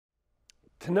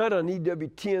Tonight on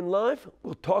EWTN Live,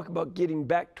 we'll talk about getting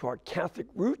back to our Catholic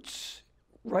roots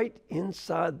right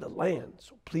inside the land.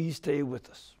 So please stay with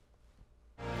us.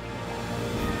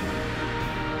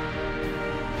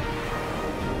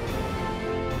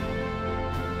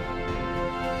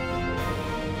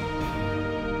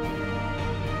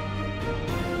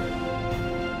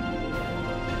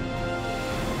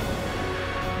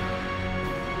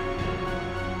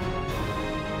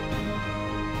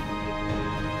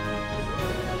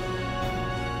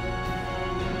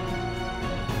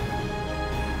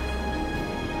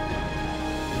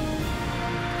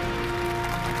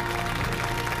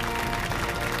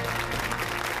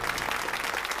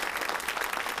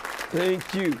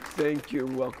 Thank you,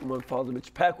 and welcome. I'm Father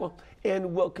Mitch Pacwa,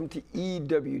 and welcome to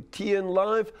EWTN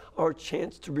Live, our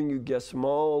chance to bring you guests from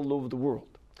all over the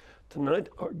world. Tonight,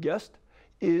 our guest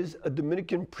is a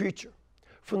Dominican preacher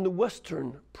from the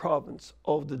western province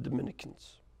of the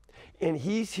Dominicans, and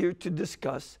he's here to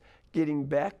discuss getting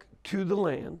back to the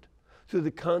land through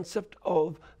the concept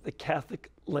of the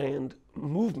Catholic land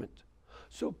movement.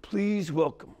 So please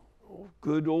welcome a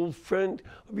good old friend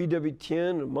of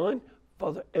EWTN and mine,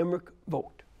 Father Emmerich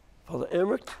Vogt. Father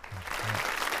Emmerich,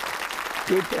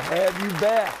 good to have you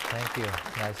back. Thank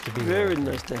you. Nice to be here. Very here.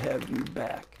 nice to have you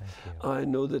back. Thank you. I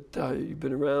know that you've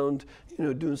been around,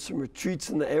 doing some retreats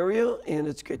in the area, and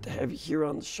it's great to have you here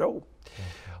on the show.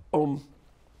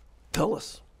 Tell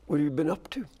us, what have you been up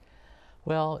to?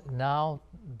 Well, now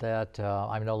that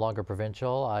I'm no longer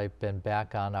provincial, I've been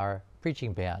back on our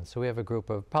preaching band. So we have a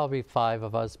group of probably 5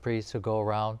 of us priests who go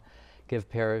around, give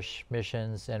parish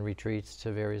missions and retreats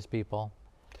to various people.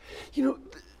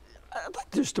 I'd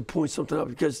like just to point something out,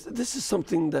 because this is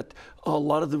something that a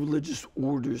lot of the religious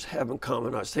orders have in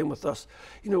common. Same with us.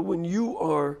 When you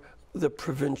are the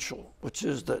provincial, which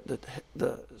is the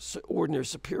ordinary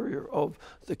superior of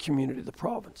the community, the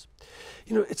province,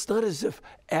 it's not as if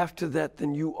after that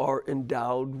then you are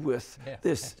endowed with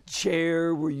this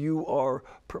chair where you are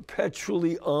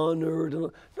perpetually honored.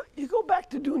 You go back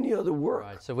to doing the other work.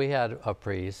 Right. So we had a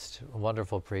priest, a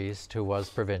wonderful priest, who was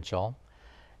provincial.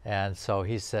 And so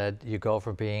he said, you go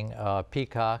from being a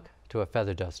peacock to a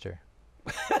feather duster.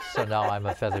 So now I'm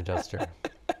a feather duster.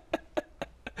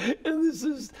 And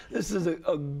this is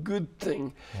a good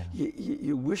thing. Yeah.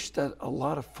 You wish that a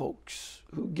lot of folks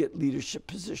who get leadership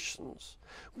positions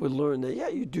would learn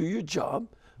that, you do your job,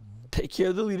 take care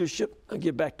of the leadership, and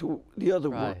get back to the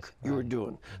other work you were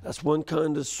doing. That's one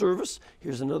kind of service.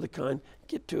 Here's another kind.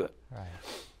 Get to it. Right.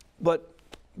 But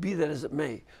be that as it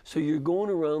may, so you're going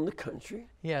around the country.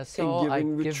 Yeah, so I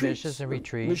give missions and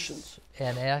retreats.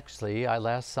 And actually,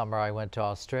 last summer I went to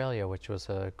Australia, which was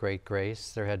a great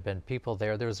grace. There had been people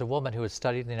there. There was a woman who had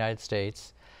studied in the United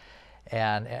States,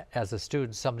 and as a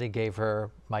student, somebody gave her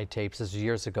my tapes. This was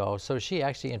years ago. So she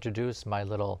actually introduced my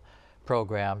little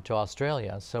program to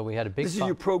Australia. So we had a big. This is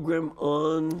your program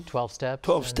on 12 steps.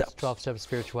 12 steps. 12 steps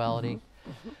spirituality.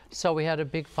 So we had a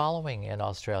big following in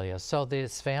Australia. So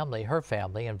this family, her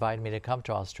family, invited me to come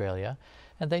to Australia,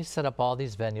 and they set up all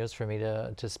these venues for me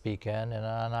to speak in, and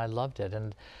I loved it.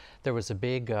 And there was a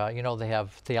big, they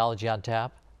have theology on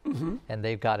tap, and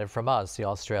they've got it from us, the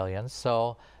Australians.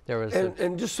 So there was.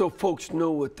 And just so folks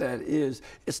know what that is,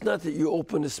 it's not that you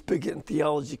open a spigot and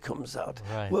theology comes out.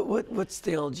 Right. What's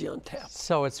theology on tap?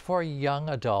 So it's for young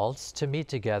adults to meet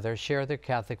together, share their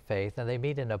Catholic faith, and they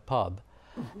meet in a pub.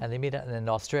 And they meet in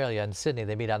Australia, in Sydney.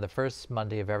 They meet on the first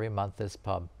Monday of every month, this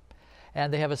pub.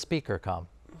 And they have a speaker come.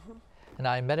 And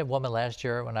I met a woman last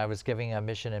year when I was giving a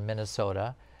mission in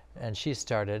Minnesota, and she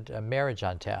started a marriage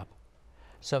on tap.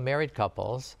 So married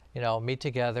couples, meet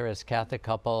together as Catholic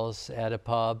couples at a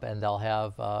pub, and they'll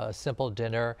have a simple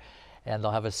dinner, and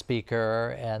they'll have a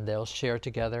speaker, and they'll share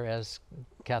together as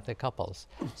Catholic couples.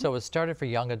 So it started for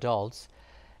young adults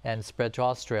and spread to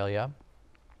Australia.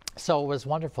 So it was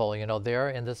wonderful, there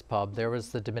in this pub, there was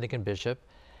the Dominican bishop,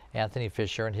 Anthony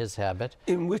Fisher, in his habit.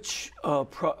 In which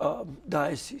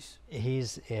diocese?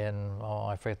 He's in,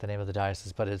 I forget the name of the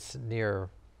diocese, but it's near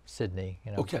Sydney,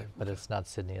 Okay. But it's not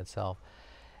Sydney itself.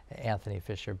 Anthony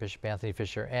Fisher, Bishop Anthony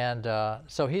Fisher. And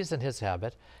so he's in his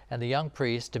habit. And the young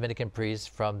priest, Dominican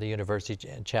priest from the university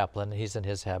chaplain, he's in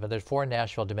his habit. There's 4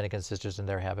 Nashville Dominican sisters in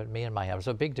their habit, me and my habit.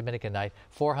 So a big Dominican night,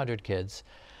 400 kids.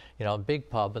 Big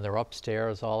pub, and they're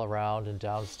upstairs all around and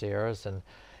downstairs, and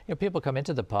people come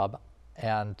into the pub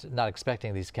and not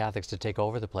expecting these Catholics to take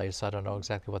over the place. So I don't know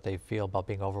exactly what they feel about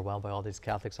being overwhelmed by all these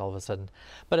Catholics all of a sudden.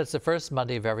 But it's the first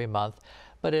Monday of every month.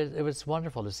 But it was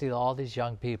wonderful to see all these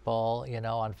young people,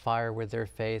 on fire with their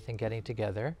faith and getting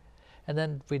together. And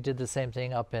then we did the same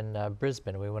thing up in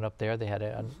Brisbane. We went up there. They had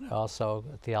also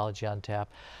theology on tap.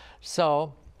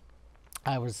 So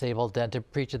I was able then to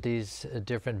preach at these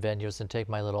different venues and take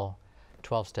my little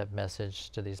 12-step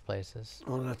message to these places.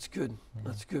 Oh, that's good.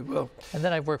 That's good. Well, and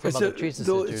then I've worked for Mother Teresa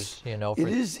Sisters, you know. It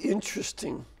is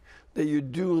interesting that you're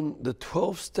doing the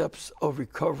 12 steps of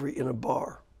recovery in a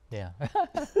bar. Yeah,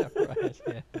 right.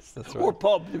 Yes, that's right. Or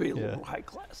pub, to be a little more high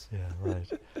class. Yeah, right.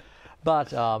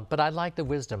 But I like the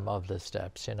wisdom of the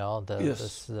steps, you know,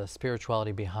 the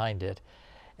spirituality behind it,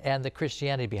 and the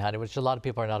Christianity behind it, which a lot of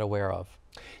people are not aware of.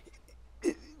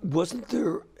 Wasn't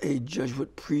there a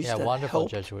Jesuit priest that wonderful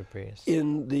helped Jesuit priest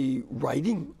in the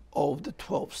writing of the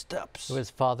 12 steps? It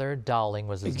was Father Dowling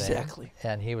was his name. Exactly.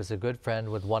 And he was a good friend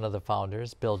with one of the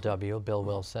founders, Bill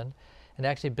Wilson. And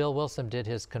actually Bill Wilson did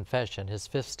his confession, his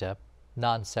 5th step,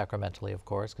 non-sacramentally, of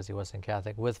course, because he wasn't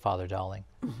Catholic, with Father Dowling.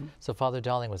 So Father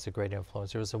Dowling was a great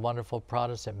influence. There was a wonderful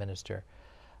Protestant minister,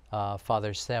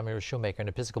 Father Samuel Shoemaker, an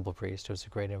Episcopal priest, who was a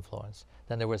great influence.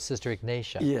 Then there was Sister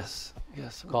Ignatia. Yes.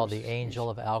 Called the Angel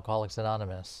of Alcoholics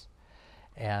Anonymous.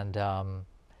 And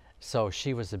so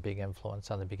she was a big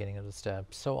influence on the beginning of the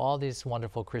steps. So all these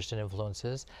wonderful Christian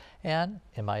influences. And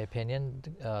in my opinion,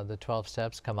 the 12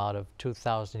 steps come out of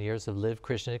 2,000 years of lived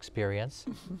Christian experience.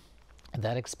 And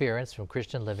that experience from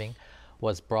Christian living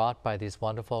was brought by these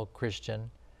wonderful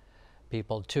Christian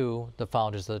people to the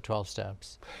founders of the 12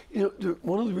 steps. You know,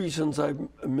 one of the reasons I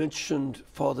mentioned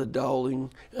Father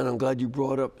Dowling, and I'm glad you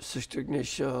brought up Sister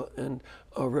Ignatia and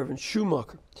Reverend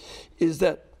Schumacher, is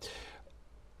that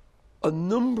a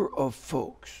number of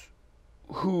folks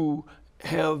who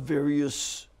have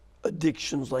various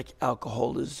addictions like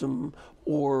alcoholism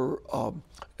or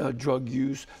drug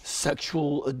use,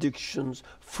 sexual addictions,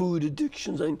 food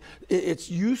addictions, I mean, it's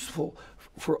useful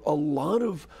for a lot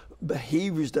of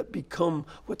behaviors that become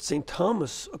what St.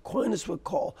 Thomas Aquinas would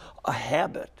call a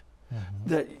habit.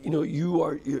 That, you know,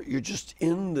 you're just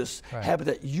in this habit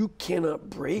that you cannot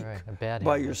break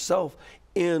by yourself.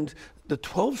 And the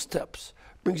 12 steps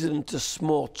brings it into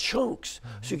small chunks,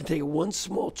 so you can take it one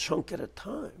small chunk at a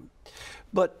time.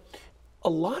 But a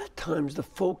lot of times the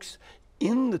folks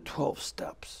in the 12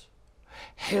 steps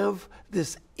have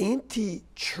this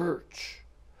anti-church,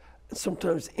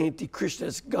 sometimes anti-Christian,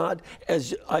 as God,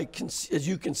 as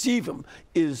you conceive him,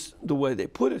 is the way they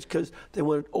put it, because they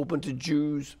want it open to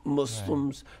Jews,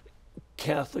 Muslims,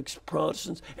 Catholics,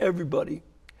 Protestants, everybody.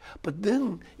 But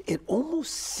then it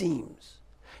almost seems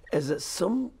as that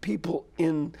some people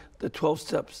in the 12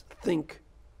 steps think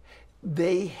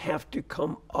they have to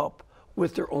come up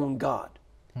with their own God,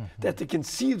 that they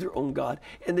conceive their own God,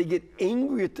 and they get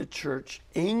angry at the church,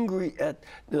 angry at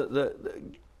the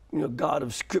God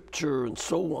of Scripture and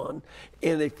so on,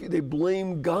 and they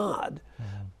blame God,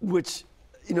 which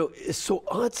is so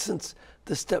odd since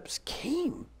the steps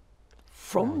came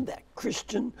from that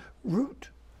Christian root.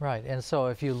 Right, and so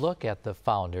if you look at the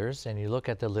founders and you look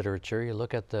at the literature, you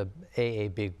look at the AA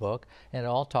Big Book, and it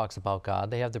all talks about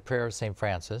God. They have the prayer of St.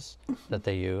 Francis that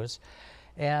they use.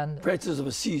 And Francis of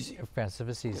Assisi. Francis of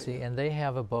Assisi, and they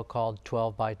have a book called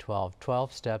 12 by 12,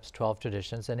 12 Steps, 12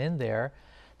 Traditions, and in there,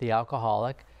 the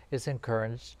alcoholic is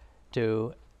encouraged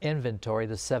to inventory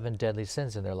the 7 deadly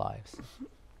sins in their lives.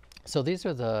 So these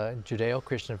are the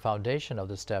Judeo-Christian foundation of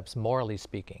the steps, morally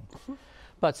speaking.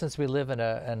 But since we live in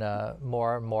a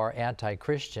more and more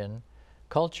anti-Christian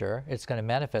culture, it's going to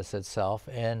manifest itself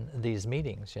in these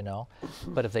meetings, you know.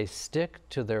 But if they stick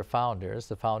to their founders,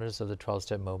 the founders of the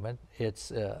 12-step movement,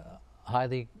 it's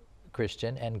highly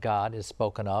Christian, and God is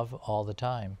spoken of all the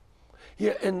time.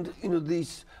 Yeah, and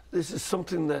this is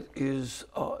something that is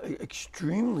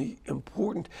extremely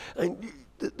important. And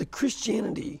the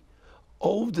Christianity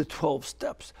of the 12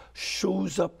 steps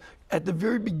shows up at the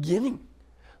very beginning.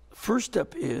 First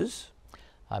step is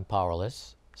I'm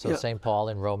powerless. So St. Paul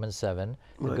in Romans 7,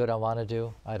 the good I want to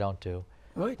do, I don't do.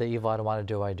 The evil I don't want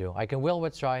to do, I do. I can will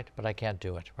what's right, but I can't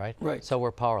do it, right? So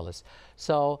we're powerless.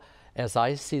 So as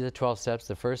I see the 12 steps,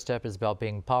 the first step is about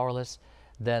being powerless.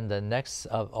 Then the next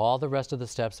of all the rest of the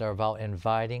steps are about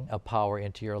inviting a power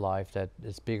into your life that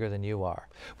is bigger than you are.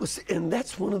 Well, see, and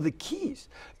that's one of the keys.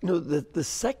 The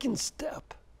second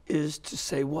step is to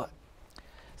say what?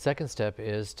 Second step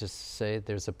is to say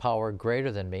there's a power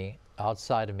greater than me,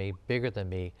 outside of me, bigger than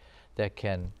me, that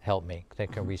can help me,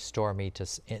 that can restore me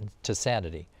to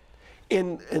sanity.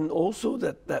 And also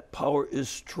that power is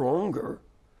stronger.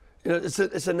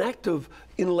 It's an act of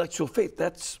intellectual faith.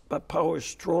 That power is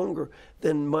stronger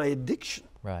than my addiction.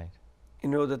 Right.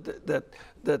 That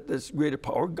this greater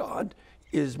power, God,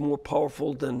 is more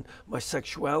powerful than my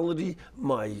sexuality,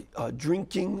 my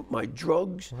drinking, my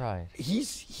drugs. Right.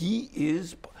 He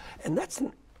is, and that's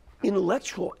an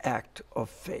intellectual act of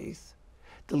faith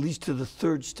that leads to the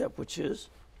third step, which is?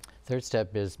 Third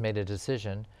step is made a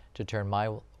decision to turn my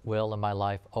will and my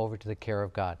life over to the care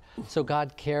of God. So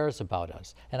God cares about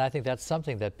us. And I think that's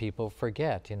something that people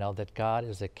forget, you know, that God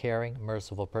is a caring,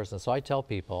 merciful person. So I tell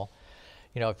people,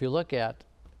 you know, if you look at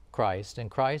Christ, and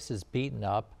Christ is beaten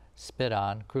up, spit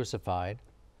on, crucified,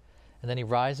 and then he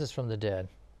rises from the dead.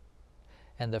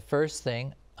 And the first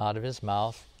thing out of his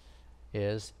mouth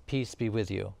is, "Peace be with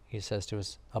you," he says to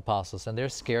his apostles. And they're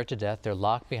scared to death. They're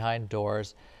locked behind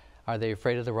doors. Are they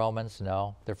afraid of the Romans?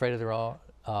 No. They're afraid of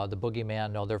the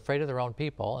boogeyman? No. They're afraid of their own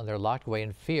people, and they're locked away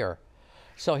in fear.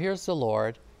 So here's the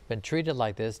Lord, been treated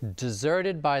like this,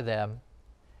 deserted by them,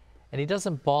 and he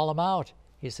doesn't bawl them out.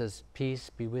 He says, "Peace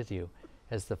be with you.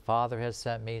 As the Father has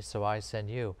sent me, so I send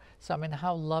you." So, I mean,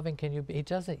 how loving can you be? He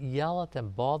doesn't yell at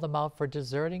them, bawl them out for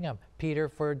deserting him, Peter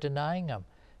for denying him.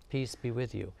 Peace be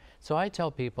with you. So I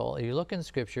tell people, if you look in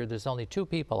Scripture, there's only two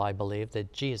people, I believe,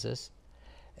 that Jesus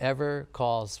ever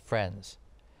calls friends.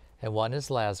 And one is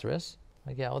Lazarus.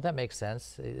 Like, yeah, well, that makes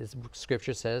sense.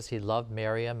 Scripture says he loved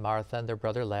Mary and Martha and their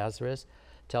brother Lazarus.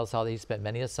 Tells how he spent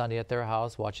many a Sunday at their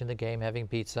house watching the game, having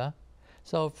pizza.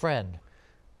 So, friend.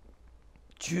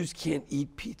 Jews can't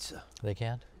eat pizza. They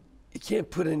can't? You can't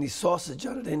put any sausage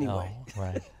on it anyway. No,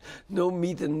 right. No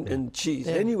meat and cheese.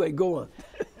 Yeah. Anyway, go on.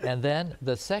 And then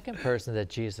the second person that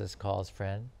Jesus calls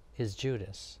friend is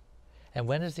Judas. And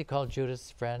when does he call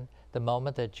Judas friend? The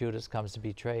moment that Judas comes to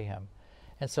betray him.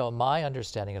 And so my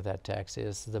understanding of that text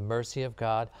is the mercy of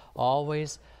God,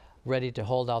 always ready to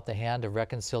hold out the hand of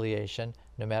reconciliation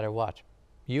no matter what.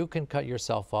 You can cut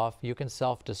yourself off, you can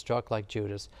self-destruct like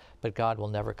Judas, but God will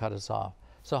never cut us off.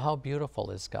 So how beautiful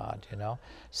is God, you know?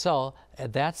 So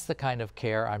that's the kind of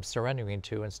care I'm surrendering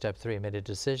to in step 3. I made a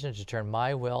decision to turn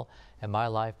my will and my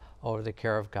life over to the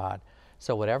care of God.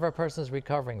 So whatever a person is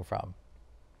recovering from,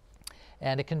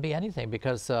 and it can be anything,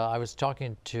 because I was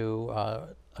talking to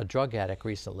a drug addict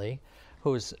recently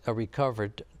who's a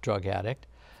recovered drug addict,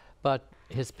 but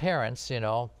his parents, you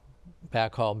know,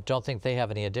 back home don't think they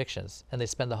have any addictions, and they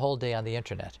spend the whole day on the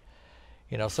internet.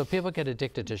 You know, so people get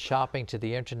addicted to shopping, to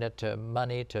the internet, to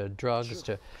money, to drugs,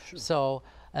 So,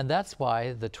 and that's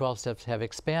why the 12 steps have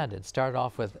expanded. Started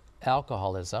off with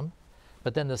alcoholism,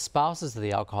 but then the spouses of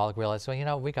the alcoholic realize, well, you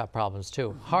know, we got problems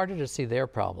too. Harder to see their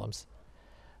problems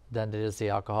than it is the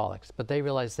alcoholics, but they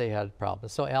realize they had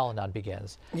problems. So Al-Anon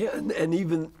begins. Yeah, and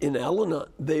even in Al-Anon,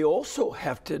 they also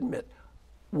have to admit,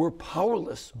 we're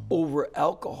powerless over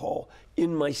alcohol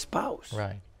in my spouse.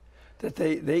 Right. That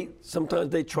they sometimes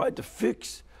they try to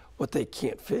fix what they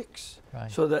can't fix.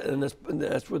 Right. So that and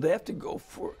that's where they have to go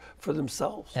for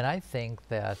themselves. And I think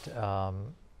that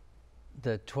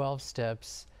the 12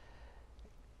 steps,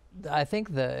 I think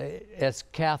as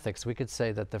Catholics, we could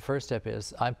say that the first step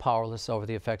is I'm powerless over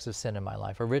the effects of sin in my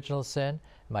life. Original sin,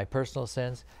 my personal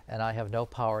sins, and I have no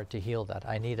power to heal that.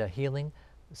 I need a healing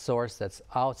source that's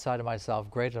outside of myself,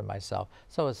 greater than myself.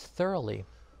 So it's thoroughly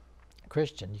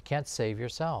Christian. You can't save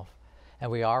yourself. And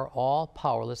we are all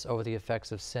powerless over the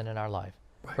effects of sin in our life.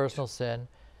 Right. Personal sin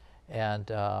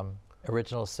and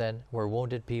original sin. We're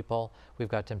wounded people. We've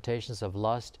got temptations of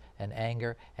lust and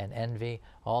anger and envy,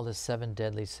 all the 7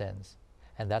 deadly sins.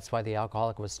 And that's why the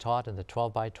alcoholic was taught in the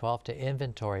 12 by 12 to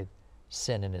inventory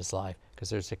sin in his life, because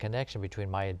there's a connection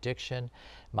between my addiction,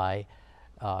 my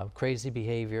crazy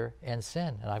behavior, and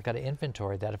sin. And I've got to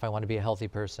inventory that if I want to be a healthy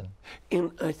person.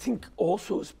 And I think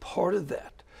also as part of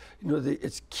that, you know,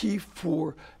 it's key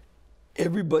for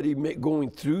everybody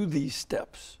going through these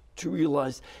steps to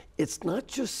realize it's not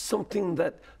just something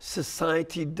that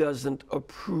society doesn't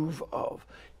approve of.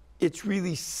 It's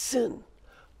really sin,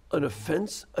 an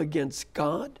offense against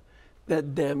God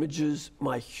that damages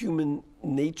my human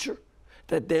nature,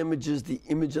 that damages the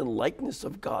image and likeness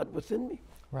of God within me.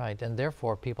 Right, and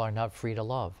therefore people are not free to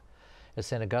love. As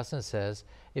St. Augustine says,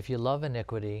 if you love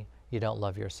iniquity, you don't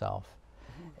love yourself.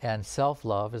 And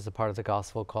self-love is a part of the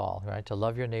gospel call, right? To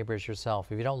love your neighbor as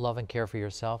yourself. If you don't love and care for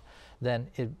yourself, then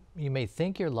you may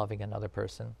think you're loving another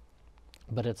person,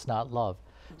 but it's not love.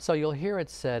 So you'll hear it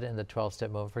said in the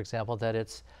 12-step movement, for example, that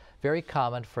it's very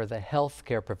common for the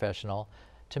healthcare professional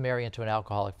to marry into an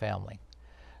alcoholic family.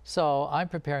 So I'm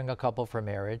preparing a couple for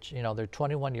marriage. You know, they're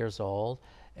 21 years old,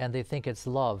 and they think it's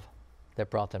love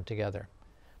that brought them together.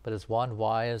 But as one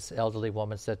wise elderly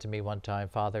woman said to me one time,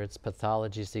 Father, it's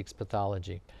pathology seeks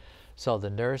pathology. So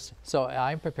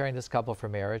I'm preparing this couple for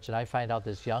marriage, and I find out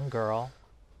this young girl,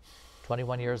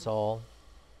 21 years old,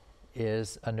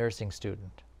 is a nursing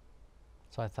student.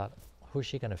 So I thought, who's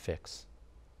she going to fix?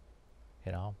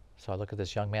 You know, so I look at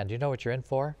this young man, do you know what you're in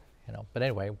for? You know, but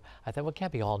anyway, I thought, well, it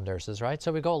can't be all nurses, right?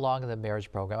 So we go along in the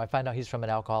marriage program. I find out he's from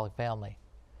an alcoholic family.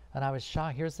 And I was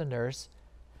shocked. Here's the nurse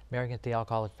marrying into the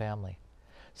alcoholic family.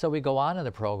 So we go on in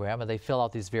the program, and they fill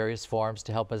out these various forms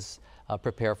to help us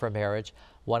prepare for marriage.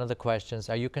 One of the questions,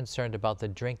 are you concerned about the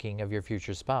drinking of your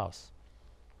future spouse?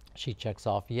 She checks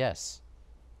off yes.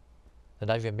 They're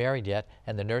not even married yet,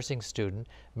 and the nursing student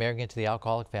marrying into the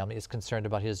alcoholic family is concerned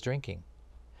about his drinking.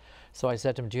 So I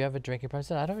said to him, do you have a drinking problem? He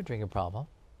said, I don't have a drinking problem.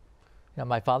 You know,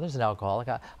 my father's an alcoholic.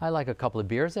 I like a couple of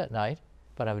beers at night,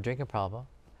 but I have a drinking problem.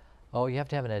 Oh, you have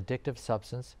to have an addictive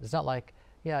substance. It's not like,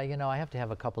 yeah, you know, I have to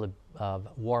have a couple of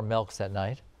warm milks at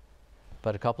night,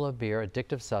 but a couple of beer,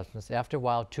 addictive substance. After a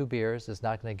while, 2 beers is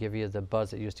not going to give you the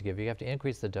buzz it used to give you. You have to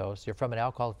increase the dose. You're from an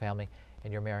alcoholic family,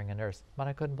 and you're marrying a nurse. But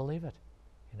I couldn't believe it,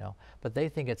 you know. But they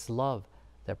think it's love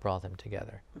that brought them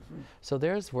together. So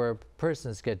there's where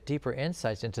persons get deeper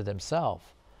insights into themselves,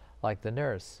 like the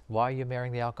nurse. Why are you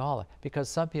marrying the alcoholic? Because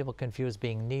some people confuse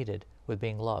being needed with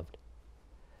being loved.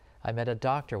 I met a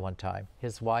doctor one time.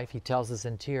 His wife, he tells us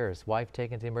in tears, wife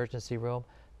taken to the emergency room,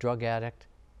 drug addict.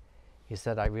 He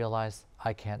said, I realized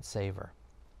I can't save her.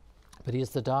 But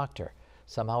he's the doctor.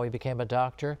 Somehow he became a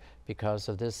doctor because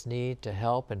of this need to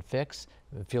help and fix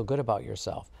and feel good about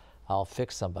yourself. I'll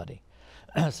fix somebody.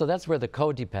 So that's where the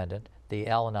codependent, the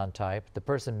Al-Anon type, the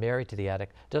person married to the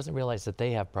addict, doesn't realize that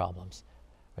they have problems.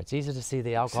 It's easy to see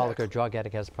the alcoholic or drug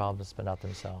addict has problems, but not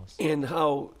themselves. And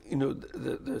how, you know,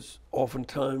 there's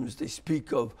oftentimes they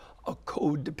speak of a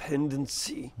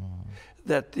codependency,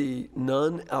 that the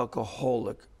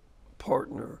non-alcoholic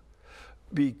partner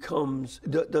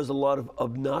does a lot of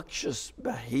obnoxious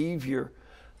behavior,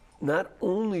 not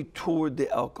only toward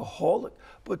the alcoholic,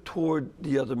 but toward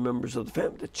the other members of the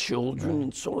family, the children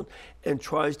and so on, and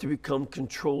tries to become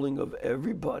controlling of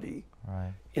everybody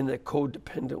in that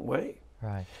codependent way.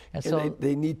 Right. And so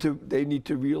they need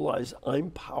to realize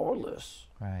I'm powerless.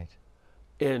 Right.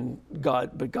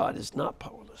 But God is not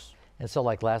powerless. And so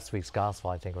like last week's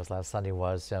gospel, I think it was last Sunday,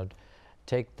 was, you know,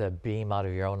 take the beam out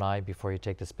of your own eye before you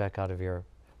take the speck out of your.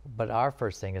 But our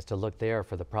first thing is to look there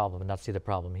for the problem and not see the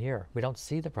problem here. We don't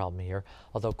see the problem here,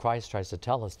 although Christ tries to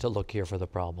tell us to look here for the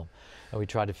problem. And we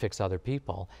try to fix other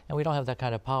people, and we don't have that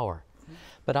kind of power.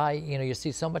 But you know, you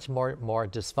see so much more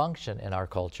dysfunction in our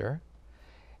culture.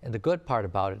 And the good part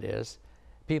about it is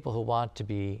people who want to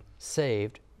be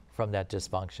saved from that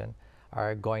dysfunction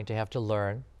are going to have to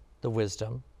learn the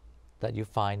wisdom that you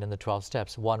find in the 12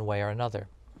 steps, one way or another.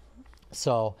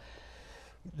 So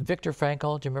Viktor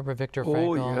Frankl, do you remember Viktor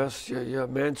Frankl? Oh, yes, yeah.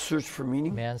 Man's Search for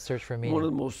Meaning. Man's Search for Meaning. One of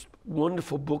the most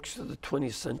wonderful books of the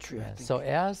 20th century, I think. So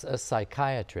as a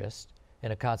psychiatrist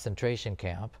in a concentration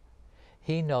camp,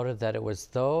 he noted that it was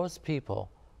those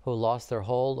people who lost their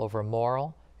hold over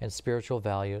moral and spiritual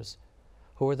values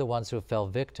who were the ones who fell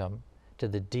victim to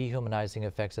the dehumanizing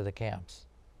effects of the camps.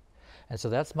 And so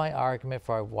that's my argument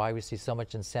for why we see so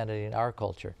much insanity in our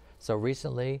culture. So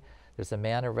recently, there's a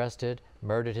man arrested,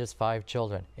 murdered his 5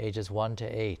 children, ages 1 to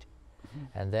 8.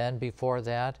 And then before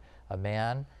that, a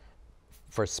man,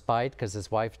 for spite, because his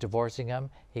wife's divorcing him,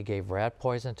 he gave rat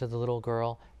poison to the little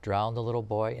girl, drowned the little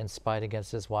boy in spite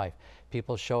against his wife.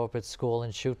 People show up at school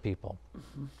and shoot people.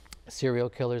 Serial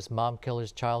killers, mom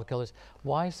killers, child killers.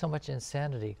 Why so much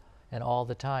insanity and all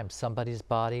the time? Somebody's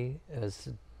body,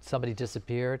 somebody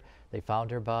disappeared, they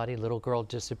found her body. Little girl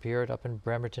disappeared up in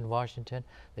Bremerton, Washington.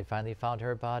 They finally found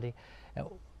her body. And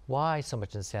why so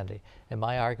much insanity? And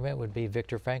my argument would be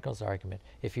Viktor Frankl's argument.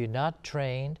 If you're not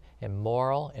trained in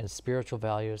moral and spiritual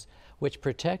values which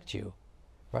protect you,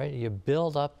 right? You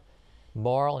build up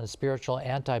moral and spiritual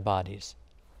antibodies,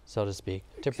 so to speak,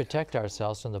 to protect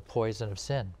ourselves from the poison of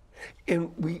sin.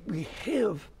 And we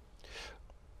have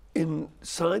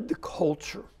inside the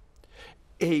culture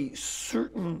a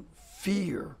certain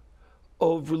fear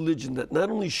of religion that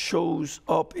not only shows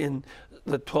up in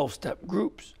the 12-step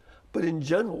groups, but in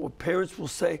general, where parents will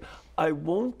say, I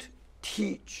won't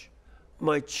teach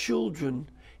my children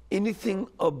anything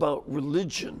about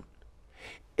religion.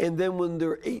 And then when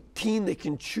they're 18, they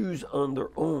can choose on their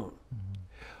own.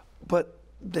 But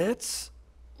that's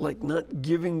like not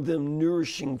giving them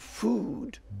nourishing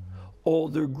food all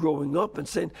they're growing up, and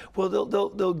saying, well,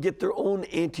 they'll get their own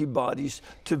antibodies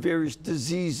to various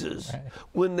diseases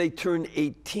when they turn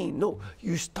 18. No,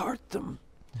 you start them,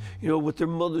 you know, with their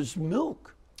mother's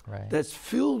milk that's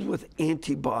filled with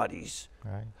antibodies.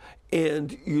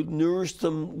 And you nourish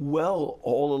them well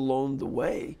all along the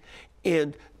way.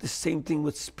 And the same thing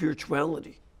with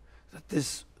spirituality. That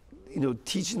this, you know,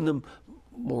 teaching them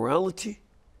morality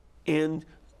and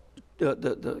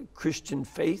the Christian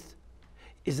faith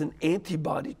is an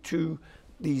antibody to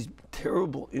these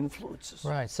terrible influences.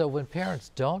 Right. So when parents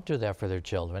don't do that for their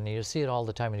children, and you see it all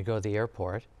the time when you go to the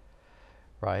airport,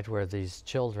 right, where these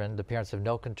children, the parents have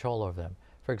no control over them.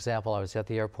 For For example, I was at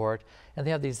the airport, and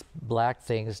they have these black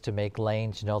things to make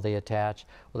lanes, you know, they attach.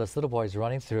 Well, this little boy's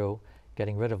running through,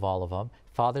 getting rid of all of them.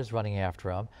 Father's running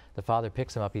after him. The father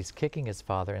picks him up. He's kicking his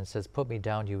father and says, "Put me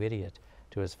down, you idiot,"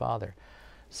 to his father.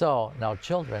 So now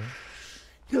children...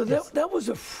 You know, that was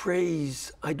a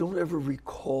phrase I don't ever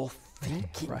recall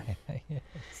thinking. Right.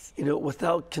 Yes. You know,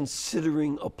 without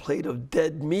considering a plate of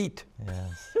dead meat.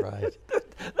 Yes, right.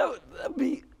 That'd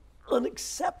be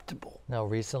unacceptable. No,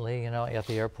 recently, you know, at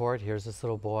the airport, here's this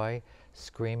little boy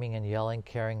screaming and yelling,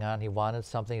 carrying on. He wanted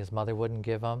something his mother wouldn't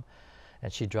give him,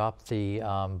 and she dropped the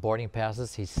boarding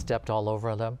passes. He stepped all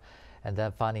over them, and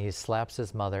then finally he slaps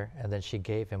his mother, and then she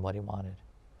gave him what he wanted.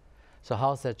 So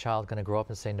how is that child going to grow up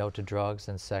and say no to drugs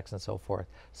and sex and so forth?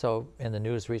 So in the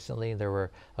news recently, there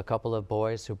were a couple of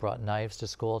boys who brought knives to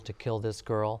school to kill this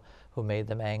girl who made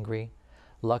them angry.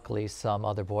 Luckily, some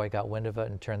other boy got wind of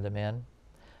it and turned them in.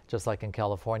 Just like in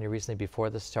California recently, before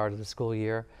the start of the school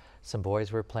year, some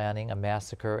boys were planning a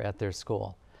massacre at their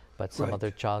school. But some other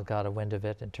child got a wind of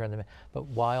it and turned them in. But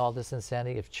why all this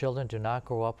insanity? If children do not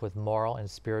grow up with moral and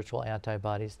spiritual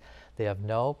antibodies, they have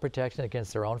no protection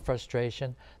against their own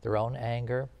frustration, their own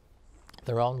anger,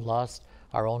 their own lust,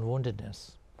 our own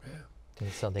woundedness. Yeah.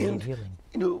 And so they need healing.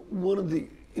 You know, one of the,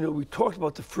 you know, we talked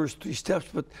about the first 3 steps,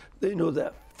 but you know,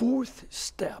 that 4th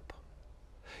step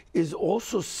is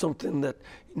also something that,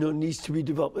 you know, needs to be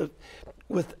developed.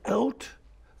 Without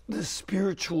the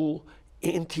spiritual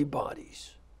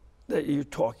antibodies that you're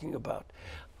talking about,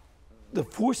 the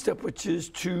 4th step, which is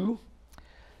to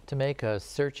make a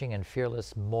searching and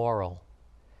fearless moral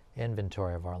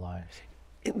inventory of our lives.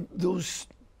 And those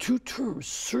 2 terms,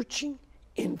 searching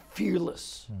and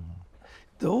fearless,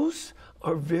 those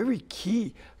are very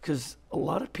key, because a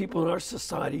lot of people in our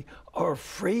society are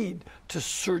afraid to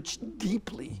search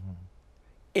deeply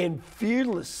and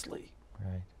fearlessly.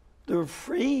 Right. They're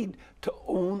afraid to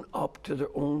own up to their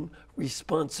own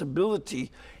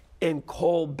responsibility and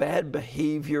call bad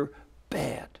behavior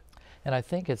bad. And I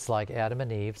think it's like Adam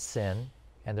and Eve sin,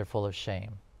 and they're full of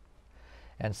shame.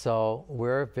 And so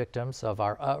we're victims of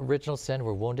our original sin.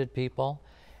 We're wounded people,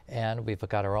 and we've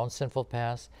got our own sinful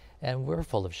past, and we're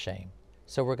full of shame.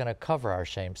 So we're going to cover our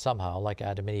shame somehow, like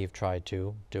Adam and Eve tried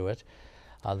to do it.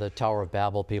 The Tower of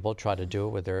Babel people try to do it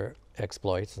with their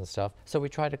exploits and stuff. So we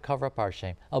try to cover up our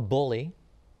shame. A bully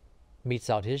meets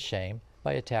out his shame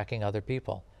by attacking other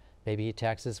people. Maybe he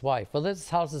attacks his wife. Well, this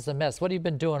house is a mess. What have you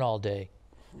been doing all day?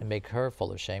 And make her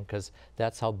full of shame, because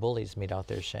that's how bullies meet out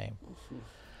their shame.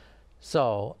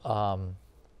 So,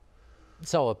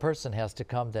 so a person has to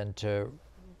come then to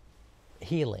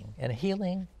healing. And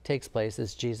healing takes place,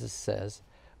 as Jesus says,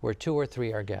 where 2 or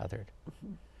 3 are gathered.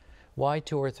 Why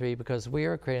 2 or 3? Because we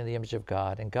are created in the image of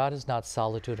God, and God is not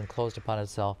solitude and closed upon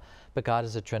itself, but God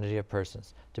is a trinity of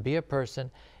persons. To be a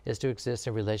person is to exist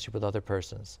in relationship with other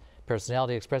persons.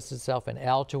 Personality expresses itself in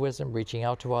altruism, reaching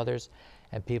out to others,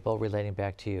 and people relating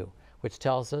back to you, which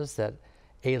tells us that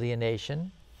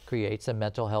alienation creates a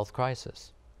mental health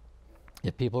crisis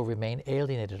if people remain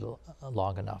alienated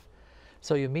long enough.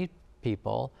 So you meet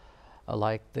people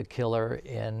like the killer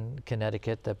in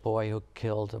Connecticut, that boy who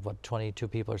killed, 22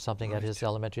 people or something at his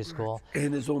elementary school.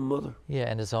 And his own mother. Yeah,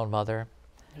 and his own mother.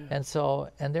 Yeah. And so,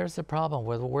 and there's the problem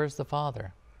with, where's the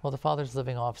father? Well, the father's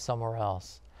living off somewhere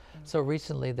else. So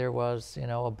recently there was, you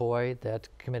know, a boy that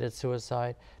committed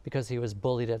suicide because he was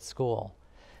bullied at school.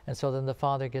 And so then the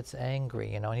father gets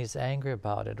angry, you know, and he's angry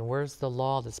about it. And where's the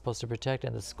law that's supposed to protect,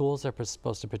 and the schools are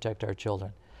supposed to protect our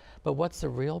children? But what's the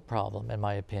real problem, in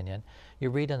my opinion? You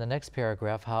read in the next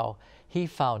paragraph how he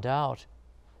found out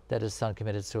that his son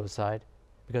committed suicide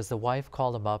because the wife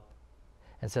called him up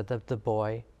and said that the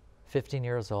boy, 15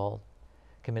 years old,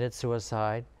 committed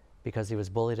suicide because he was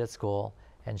bullied at school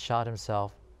and shot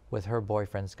himself with her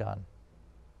boyfriend's gun.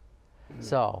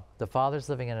 So the father's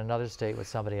living in another state with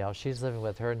somebody else. She's living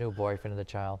with her new boyfriend and the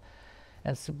child.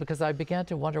 And so, because I began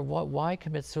to wonder, why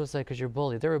commit suicide because you're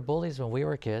bullied? There were bullies when we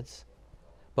were kids,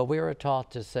 but we were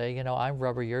taught to say, you know, I'm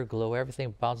rubber, you're glue,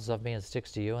 everything bounces off me and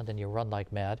sticks to you, and then you run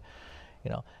like mad,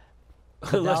 you know.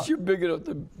 Unless you're big enough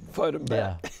to fight them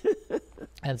back. Yeah.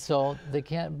 And so they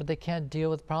can't deal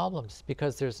with problems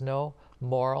because there's no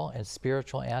moral and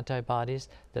spiritual antibodies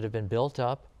that have been built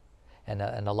up, and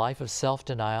a life of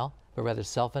self-denial, but rather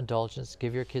self-indulgence.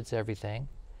 Give your kids everything,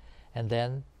 and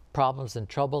then problems and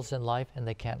troubles in life, and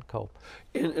they can't cope.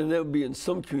 And that would be in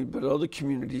some communities, but other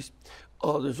communities,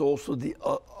 there's also the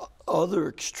other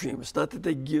extreme. It's not that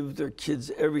they give their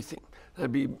kids everything.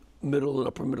 That'd be middle and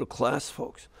upper middle class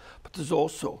folks. But there's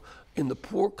also in the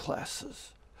poor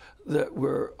classes that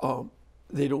where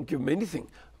they don't give them anything.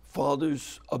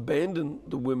 Fathers abandon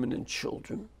the women and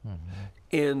children,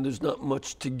 and there's not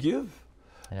much to give.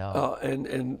 Yeah.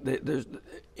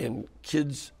 And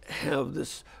kids have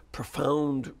this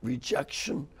profound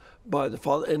rejection by the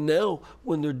father. And now,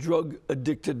 when they're drug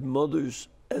addicted mothers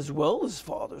as well as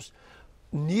fathers,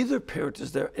 neither parent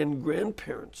is there, and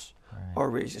grandparents are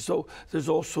raising. So there's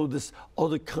also this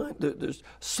other kind. There's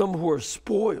some who are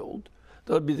spoiled.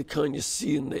 That would be the kind you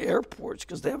see in the airports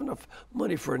because they have enough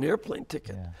money for an airplane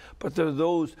ticket. Yeah. But there are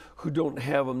those who don't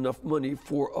have enough money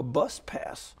for a bus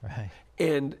pass. Right.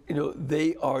 And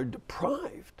they are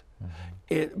deprived.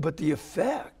 But the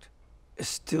effect is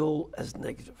still as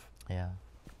negative. Yeah.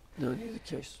 No, in either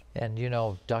case. And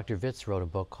Dr. Vitz wrote a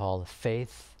book called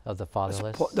Faith of the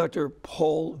Fatherless. Dr.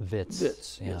 Paul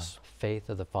Vitz. Yeah. Yes. Faith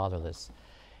of the Fatherless.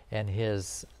 And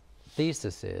his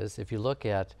thesis is, if you look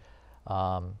at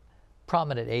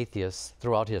prominent atheists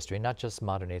throughout history, not just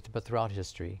modern atheists, but throughout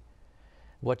history,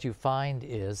 what you find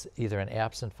is either an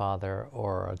absent father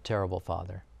or a terrible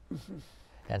father.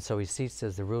 And so he sees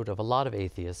as the root of a lot of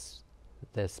atheists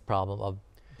this problem of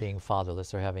being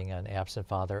fatherless or having an absent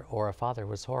father or a father who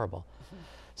was horrible.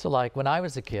 So like when I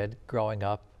was a kid growing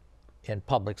up in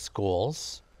public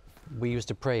schools, we used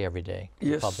to pray every day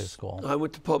in public school. I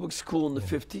went to public school in the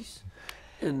 50s,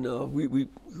 and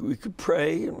we could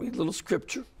pray and read a little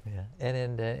scripture. Yeah.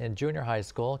 And in junior high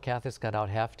school, Catholics got out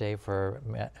half day for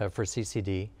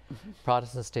CCD.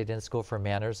 Protestants stayed in school for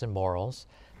manners and morals.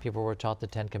 People were taught the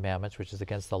 10 Commandments, which is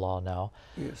against the law now.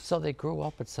 Yes. So they grew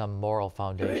up with some moral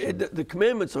foundation. The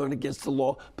commandments aren't against the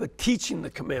law, but teaching the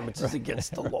commandments is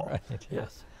against the law. Right.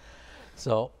 Yes.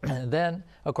 So then,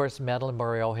 of course, Madeline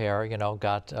Murray O'Hare,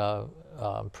 got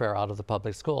prayer out of the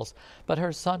public schools. But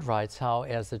her son writes how,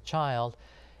 as a child,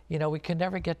 we can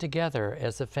never get together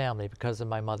as a family because of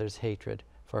my mother's hatred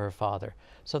for her father.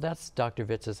 So that's Dr.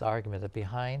 Vitz's argument, that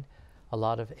behind a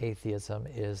lot of atheism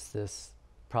is this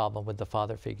problem with the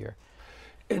father figure.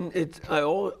 And I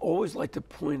always like to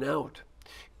point out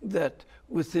that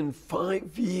within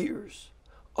 5 years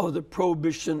of the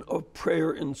prohibition of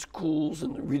prayer in schools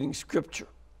and reading scripture,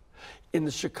 in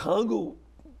the Chicago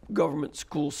government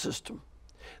school system,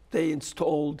 they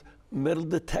installed metal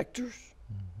detectors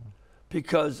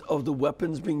because of the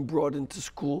weapons being brought into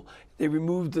school. They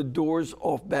removed the doors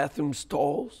off bathroom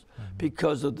stalls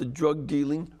because of the drug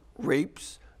dealing,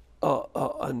 rapes,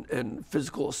 and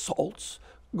physical assaults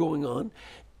going on.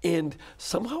 And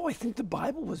somehow I think the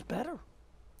Bible was better.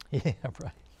 Yeah,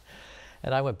 right.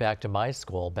 And I went back to my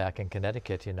school back in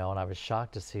Connecticut, and I was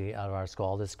shocked to see out of our school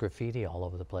all this graffiti all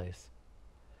over the place.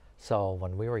 So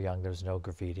when we were young, there was no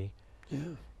graffiti. Yeah.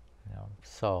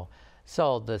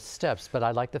 So the steps, but I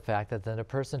like the fact that then a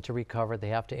person to recover, they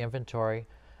have to inventory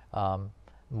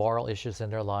moral issues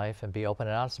in their life and be open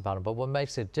and honest about them. But what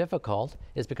makes it difficult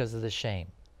is because of the shame.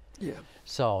 Yeah.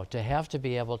 So to have to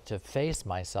be able to face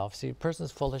myself, see, a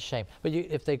person's full of shame. But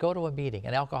if they go to a meeting,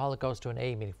 an alcoholic goes to an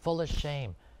AA meeting, full of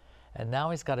shame, and now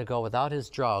he's got to go without his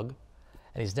drug,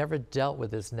 and he's never dealt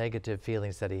with his negative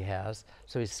feelings that he has,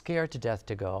 so he's scared to death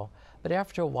to go. But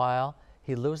after a while,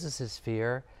 he loses his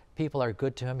fear, people are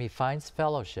good to him, he finds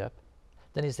fellowship,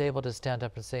 then he's able to stand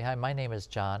up and say, hi, my name is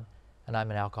John, and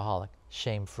I'm an alcoholic,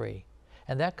 shame-free.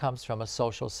 And that comes from a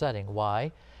social setting.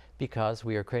 Why? Because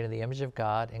we are created in the image of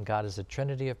God, and God is a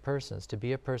trinity of persons. To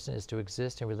be a person is to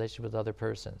exist in relationship with other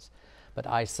persons. But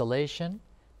isolation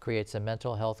creates a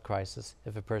mental health crisis.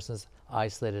 If a person's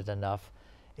isolated enough,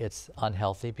 it's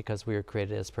unhealthy because we are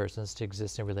created as persons to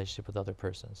exist in relationship with other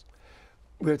persons.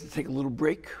 We have to take a little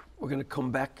break. We're going to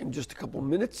come back in just a couple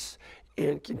minutes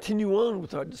and continue on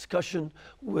with our discussion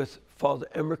with Father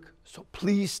Emmerich. So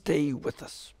please stay with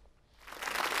us.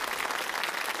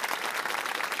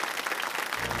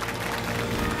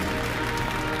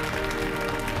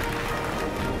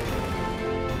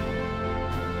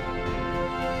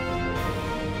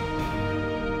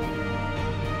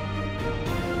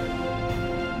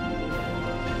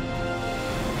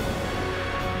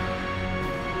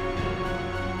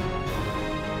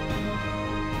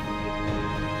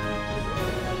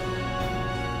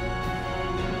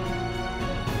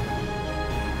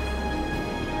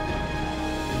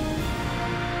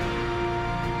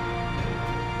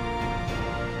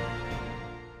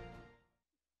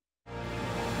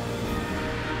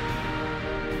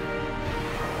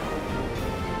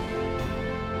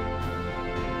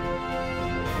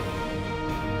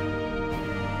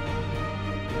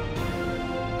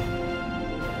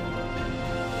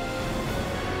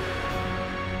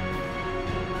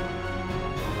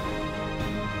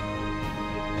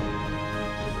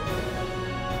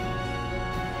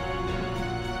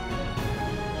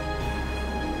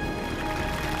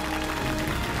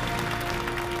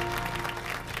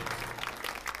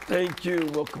 Thank you.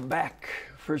 Welcome back.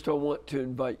 First, I want to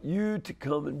invite you to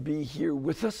come and be here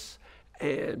with us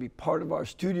and be part of our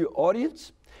studio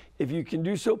audience. If you can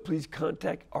do so, please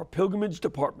contact our pilgrimage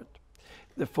department.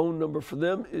 The phone number for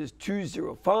them is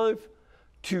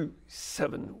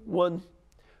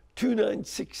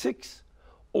 205-271-2966,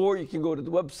 or you can go to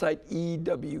the website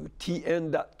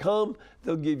EWTN.com.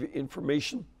 They'll give you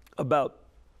information about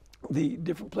the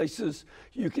different places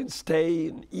you can stay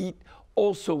and eat.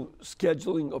 Also,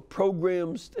 scheduling of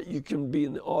programs that you can be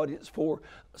in the audience for,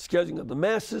 scheduling of the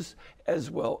masses, as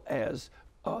well as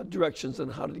directions on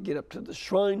how to get up to the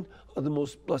shrine of the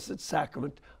Most Blessed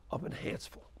Sacrament of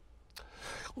Enhancement.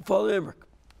 Well, Father Emmerich,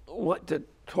 I want to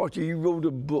talk to you. You wrote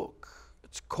a book.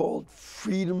 It's called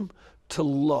Freedom to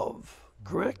Love,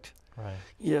 correct? Right.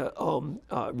 Yeah,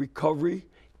 Recovery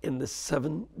in the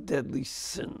 7 Deadly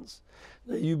Sins.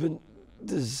 Now,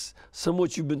 does some of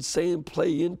what you've been saying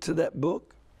play into that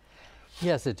book?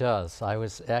 Yes, it does. I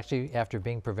was actually, after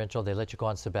being provincial, they let you go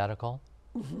on sabbatical.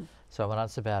 Mm-hmm. So I went on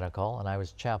sabbatical, and I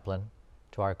was chaplain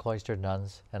to our cloistered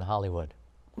nuns in Hollywood.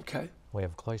 Okay. We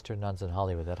have cloistered nuns in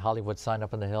Hollywood. That Hollywood sign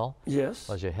up on the hill? Yes.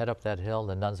 Well, as you head up that hill,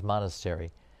 the nuns'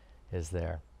 monastery is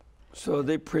there. So are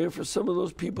they praying for some of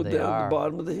those people They down at are. the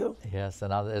bottom of the hill? Yes,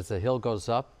 and as the hill goes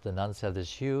up, the nuns have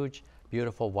this huge,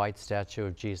 beautiful white statue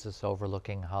of Jesus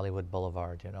overlooking Hollywood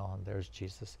Boulevard, you know, and there's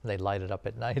Jesus. And they light it up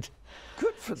at night.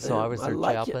 Good for them. So I was their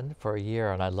like chaplain for a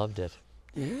year, and I loved it.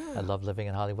 Yeah. I love living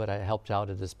in Hollywood. I helped out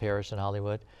at this parish in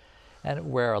Hollywood,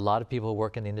 and where a lot of people who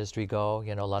work in the industry go,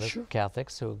 you know, a lot Sure. of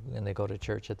Catholics and they go to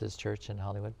church at this church in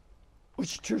Hollywood.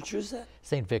 Which church is that?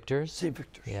 St. Victor's. St.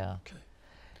 Victor's. Yeah. Okay.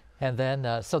 And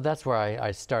then, so that's where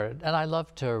I started. And I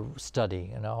love to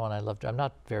study, you know, and I'm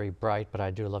not very bright, but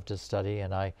I do love to study.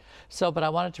 But I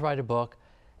wanted to write a book,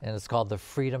 and it's called The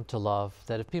Freedom to Love,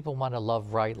 that if people want to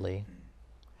love rightly,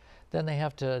 then they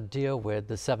have to deal with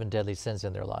the 7 deadly sins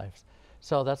in their lives.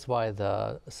 So that's why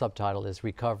the subtitle is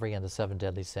Recovery and the 7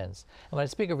 Deadly Sins. And when I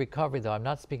speak of recovery, though, I'm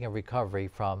not speaking of recovery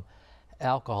from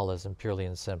alcoholism purely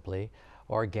and simply,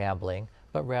 or gambling,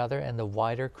 but rather in the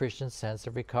wider Christian sense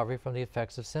of recovery from the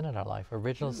effects of sin in our life.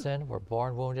 Original sin, we're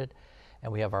born wounded,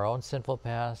 and we have our own sinful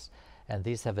past, and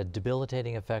these have a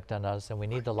debilitating effect on us, and we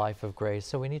need the life of grace,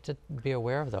 so we need to be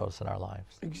aware of those in our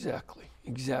lives. Exactly.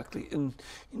 Exactly. And,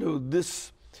 you know,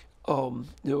 this,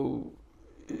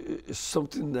 is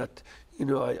something that, you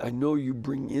know, I know you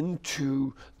bring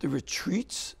into the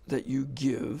retreats that you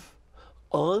give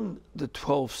on the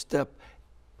 12-step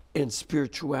and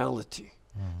spirituality.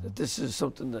 Mm-hmm. That this is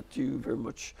something that you very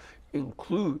much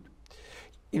include.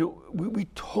 You know, we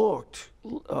talked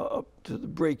up to the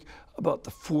break about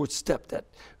the 4th step, that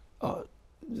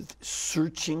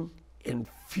searching and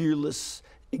fearless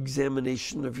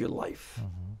examination of your life.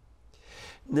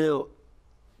 Mm-hmm. Now,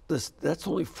 that's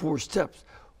only 4 steps.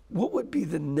 What would be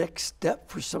the next step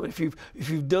for someone if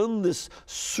you've done this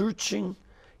searching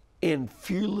and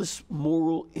fearless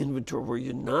moral inventory, where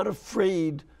you're not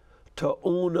afraid to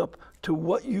own up to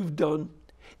what you've done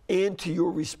and to your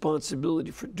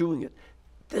responsibility for doing it?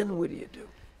 Then what do you do?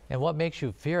 And what makes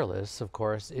you fearless, of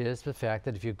course, is the fact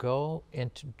that if you go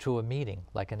into a meeting,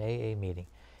 like an AA meeting,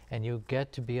 and you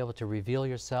get to be able to reveal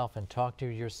yourself and talk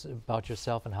to about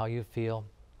yourself and how you feel,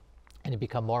 and you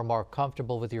become more and more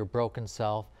comfortable with your broken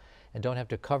self and don't have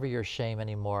to cover your shame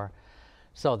anymore.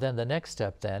 So then the next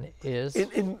step then is...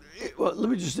 Well, let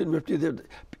me just interrupt you there.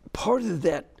 Part of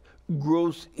that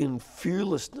growth in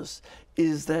fearlessness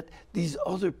is that these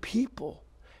other people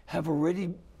have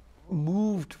already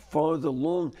moved farther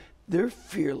along. They're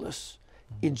fearless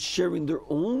in sharing their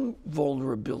own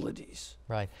vulnerabilities.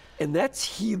 Right. And that's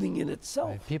healing in itself.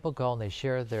 Right. People go and they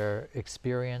share their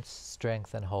experience,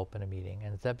 strength, and hope in a meeting.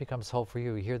 And that becomes hope for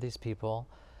you. You hear these people.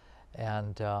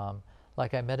 And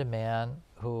like I met a man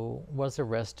who was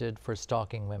arrested for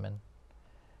stalking women.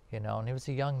 You know, and he was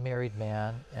a young married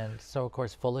man. And so, of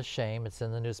course, full of shame. It's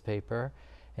in the newspaper.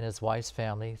 And his wife's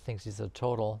family thinks he's a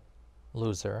total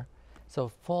loser. So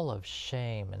full of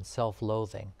shame and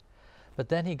self-loathing. But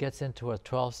then he gets into a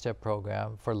 12-step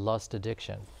program for lust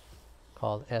addiction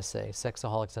called SA,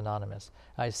 Sexaholics Anonymous.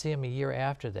 I see him a year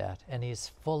after that, and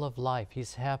he's full of life.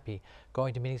 He's happy,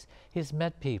 going to meetings. He's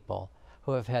met people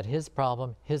who have had his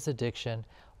problem, his addiction,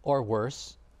 or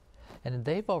worse, and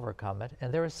they've overcome it,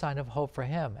 and they're a sign of hope for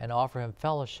him and offer him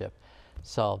fellowship.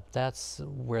 So that's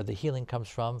where the healing comes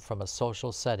from a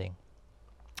social setting.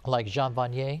 Like Jean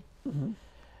Vanier. Mm-hmm.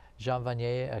 Jean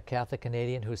Vanier, a Catholic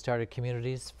Canadian who started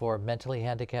communities for mentally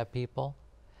handicapped people.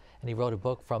 And he wrote a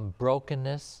book, From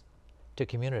Brokenness to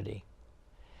Community,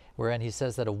 wherein he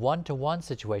says that a one-to-one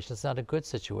situation is not a good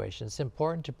situation. It's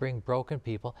important to bring broken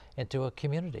people into a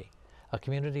community, a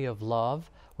community of love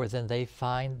where then they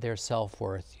find their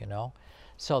self-worth, you know.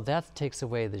 So that takes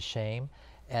away the shame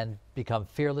and become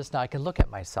fearless. Now I can look at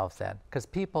myself then, because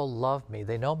people love me.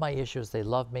 They know my issues, they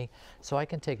love me. So I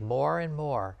can take more and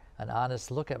more an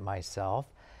honest look at myself,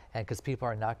 and because people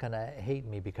are not going to hate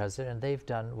me because and they've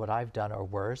done what I've done or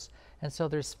worse. And so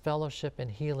there's fellowship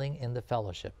and healing in the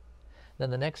fellowship. Then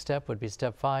the next step would be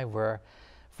step 5, where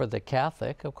for the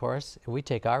Catholic, of course, we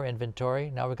take our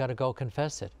inventory, now we've got to go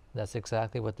confess it. That's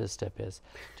exactly what this step is.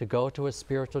 To go to a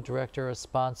spiritual director, a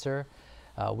sponsor.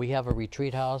 We have a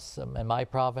retreat house in my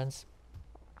province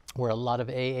where a lot of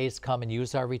AAs come and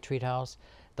use our retreat house.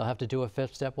 They'll have to do a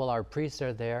 5th step. Well, our priests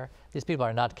are there. These people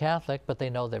are not Catholic, but they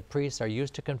know that priests are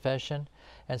used to confession,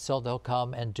 and so they'll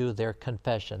come and do their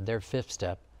confession, their 5th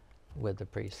step with the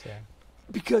priest there.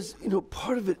 Because, you know,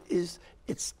 part of it is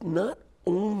it's not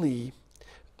only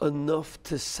enough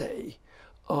to say,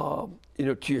 you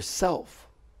know, to yourself,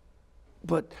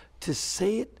 but to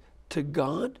say it to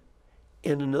God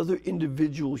and another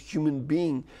individual human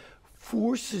being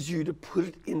forces you to put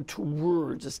it into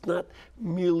words. It's not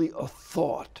merely a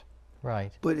thought,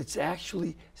 right? But it's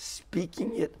actually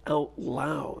speaking it out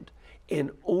loud and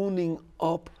owning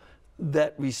up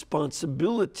that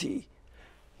responsibility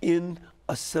in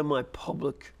a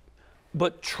semi-public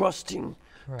but trusting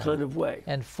kind of way.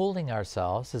 And fooling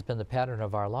ourselves has been the pattern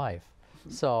of our life.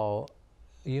 So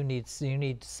you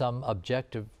need some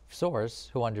objective source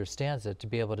who understands it to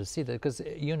be able to see that, because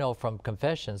you know from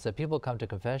confessions that people come to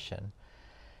confession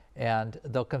and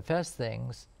they'll confess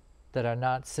things that are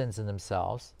not sins in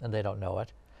themselves and they don't know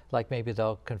it. Like maybe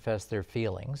they'll confess their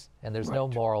feelings and there's no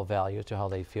moral value to how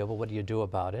they feel, but what do you do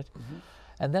about it?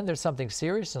 And then there's something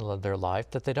serious in their life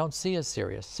that they don't see as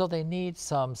serious. So they need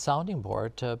some sounding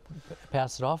board to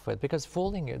pass it off with, because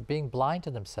fooling, being blind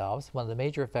to themselves, one of the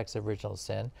major effects of original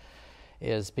sin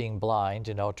is being blind,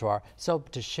 you know, so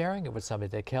to sharing it with somebody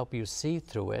that can help you see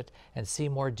through it and see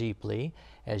more deeply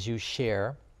as you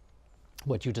share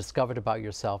what you discovered about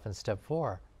yourself in step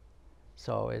 4.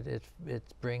 So it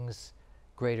brings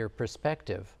greater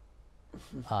perspective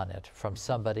on it from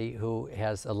somebody who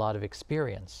has a lot of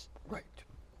experience. Right.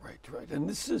 And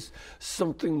this is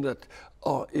something that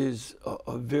is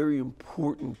a very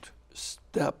important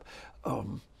step.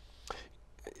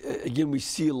 Again, we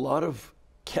see a lot of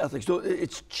Catholics, though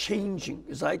it's changing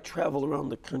as I travel around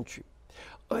the country.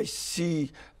 I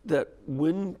see that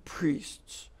when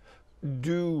priests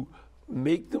do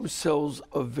make themselves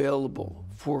available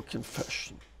for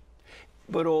confession,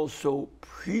 but also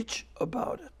preach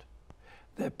about it,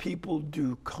 that people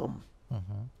do come.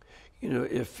 You know,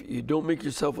 if you don't make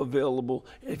yourself available,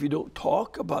 if you don't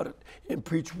talk about it and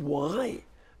preach why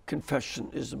confession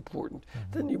is important,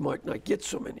 then you might not get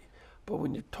so many. But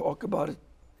when you talk about it,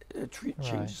 it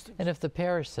changes things. And if the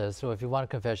parish says, so if you want a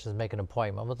confession, make an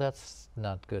appointment, well, that's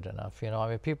not good enough. You know, I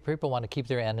mean, people want to keep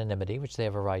their anonymity, which they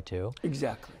have a right to.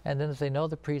 Exactly. And then if they know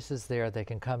the priest is there, they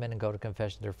can come in and go to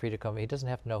confession. They're free to come. He doesn't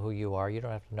have to know who you are. You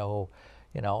don't have to know who,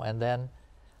 you know, and then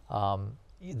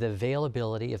the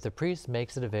availability, if the priest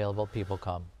makes it available, people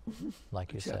come,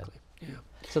 like you said. Yeah.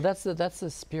 So that's the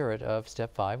spirit of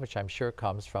step 5, which I'm sure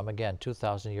comes from, again,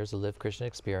 2,000 years of lived Christian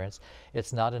experience.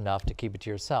 It's not enough to keep it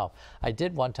to yourself. I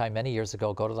did one time many years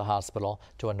ago go to the hospital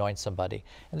to anoint somebody,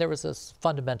 and there was this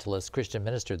fundamentalist Christian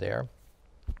minister there,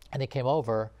 and he came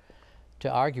over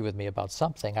to argue with me about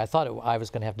something. I thought I was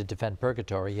going to have to defend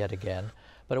purgatory yet again,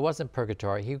 but it wasn't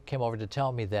purgatory. He came over to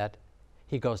tell me that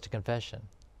he goes to confession.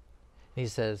 He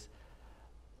says,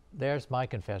 there's my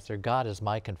confessor. God is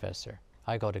my confessor.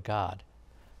 I go to God.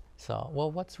 So, well,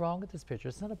 what's wrong with this picture?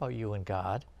 It's not about you and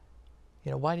God.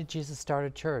 You know, why did Jesus start a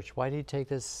church? Why did he take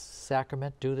this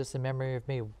sacrament? Do this in memory of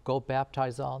me. Go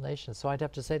baptize all nations. So I'd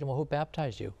have to say to him, well, who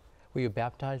baptized you? Were you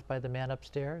baptized by the man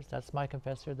upstairs? That's my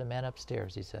confessor, the man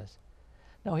upstairs, he says.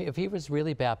 No, if he was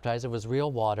really baptized, it was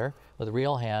real water with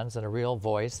real hands and a real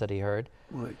voice that he heard.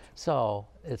 Right. So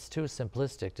it's too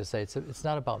simplistic to say it's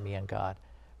not about me and God,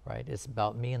 right? It's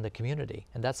about me and the community.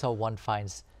 And that's how one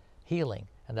finds healing.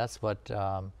 And that's what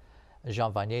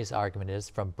Jean Vanier's argument is,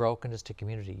 from brokenness to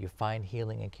community. You find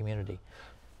healing in community.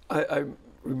 I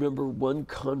remember one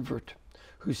convert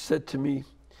who said to me,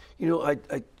 you know,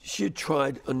 she had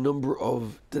tried a number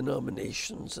of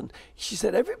denominations, and she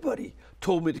said, everybody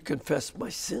told me to confess my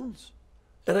sins.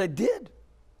 And I did.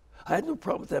 I had no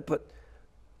problem with that, but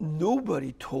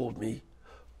nobody told me,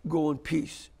 go in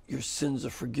peace, your sins are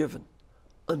forgiven,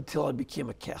 until I became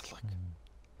a Catholic.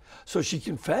 So she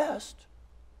confessed,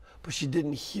 but she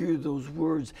didn't hear those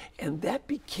words, and that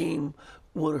became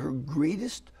one of her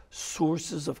greatest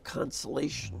sources of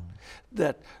consolation,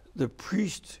 that the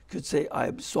priest could say, I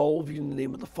absolve you in the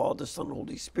name of the Father, Son, and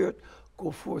Holy Spirit.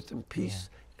 go forth in peace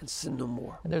and sin no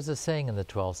more. And there's a saying in the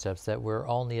 12 steps that we're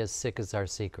only as sick as our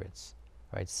secrets,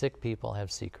 right? Sick people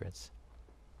have secrets.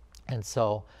 And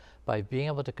so by being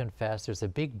able to confess, there's a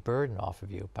big burden off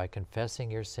of you by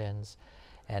confessing your sins,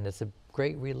 and it's a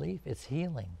great relief. It's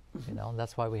healing, you know, and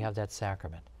that's why we have that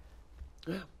sacrament.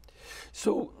 Yeah.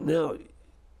 So now,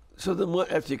 so then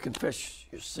what, after you confess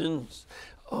your sins,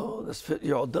 oh, that's fit,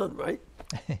 you're all done, right?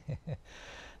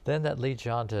 Then that leads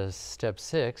you on to step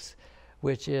 6,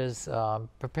 which is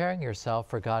preparing yourself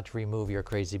for God to remove your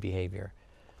crazy behavior.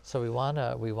 So we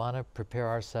wanna prepare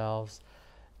ourselves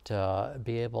to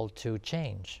be able to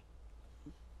change.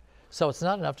 So it's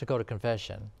not enough to go to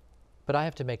confession, but I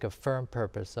have to make a firm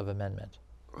purpose of amendment.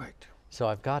 Right. So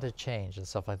I've got to change and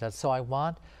stuff like that. So I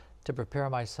want to prepare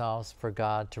myself for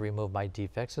God to remove my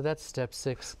defects. So that's step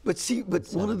 6. But see,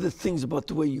 one of the things about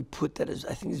the way you put that is,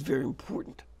 I think, is very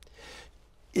important.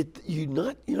 You're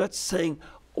not saying,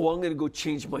 oh, I'm going to go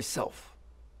change myself.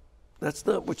 That's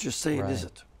not what you're saying, is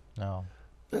it? No.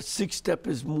 That 6th step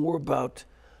is more about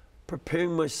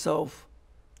preparing myself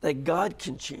that God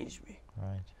can change me.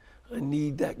 Right. I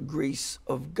need that grace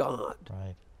of God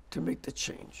Right. to make the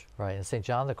change. Right. And St.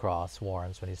 John the Cross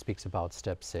warns when he speaks about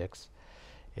step 6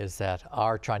 is that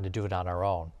our trying to do it on our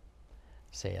own.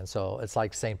 See, and so it's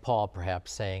like St. Paul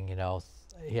perhaps saying, you know,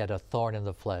 he had a thorn in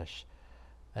the flesh.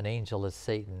 An angel is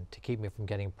Satan to keep me from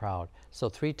getting proud. So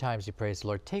 3 times he prays the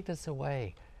Lord, take this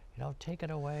away, you know, take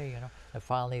it away, you know. And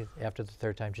finally, after the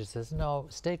 3rd time, she says, no,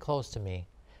 stay close to me.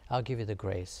 I'll give you the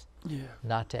grace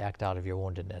not to act out of your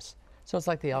woundedness. So it's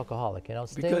like the alcoholic, you know.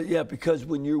 Because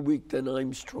when you're weak, then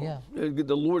I'm strong. Yeah.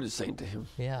 The Lord is saying to him.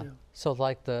 Yeah. So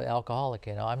like the alcoholic,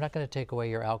 you know, I'm not going to take away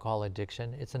your alcohol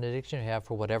addiction. It's an addiction you have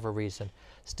for whatever reason.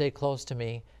 Stay close to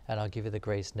me, and I'll give you the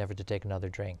grace never to take another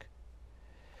drink.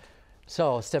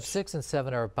 So steps 6 and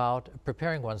 7 are about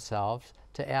preparing oneself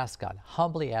to ask God.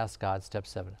 Humbly ask God, step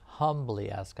 7.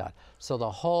 Humbly ask God. So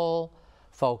the whole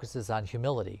focus is on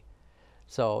humility.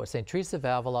 So St. Teresa of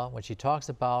Avila, when she talks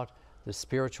about the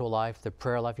spiritual life, the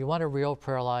prayer life, you want a real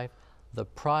prayer life, the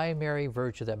primary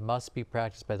virtue that must be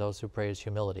practiced by those who pray is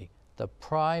humility. The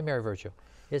primary virtue.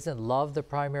 Isn't love the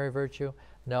primary virtue?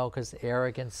 No, because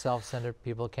arrogant, self-centered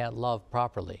people can't love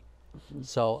properly.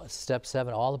 So step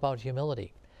 7, all about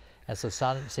humility. And so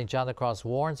St. John the Cross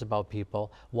warns about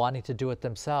people wanting to do it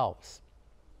themselves.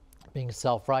 Being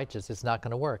self-righteous is not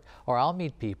going to work. Or I'll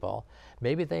meet people,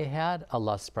 maybe they had a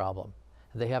lust problem.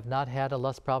 They have not had a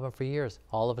lust problem for years.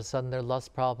 All of a sudden their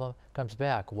lust problem comes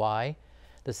back. Why?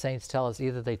 The saints tell us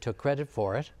either they took credit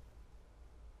for it,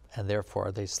 and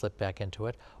therefore they slip back into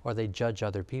it, or they judge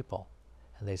other people,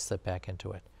 and they slip back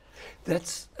into it.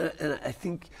 That's, and I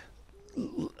think,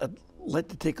 I'd like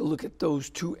to take a look at those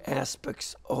 2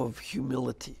 aspects of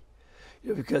humility.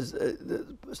 You know, because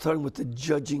starting with the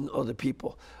judging other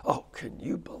people. Oh, can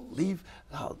you believe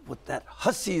what that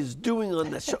hussy is doing on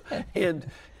that show?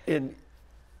 and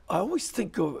I always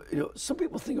think of, you know, some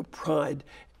people think of pride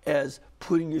as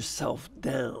putting yourself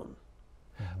down.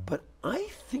 But I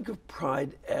think of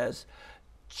pride as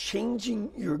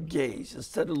changing your gaze.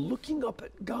 Instead of looking up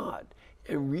at God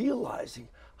and realizing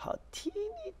how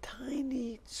teeny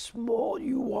tiny, small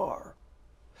you are,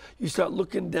 you start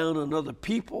looking down on other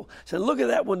people, saying, look at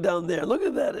that one down there, look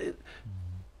at that.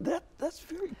 That's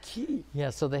very key.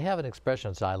 Yeah, so they have an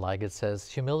expression that I like. It says,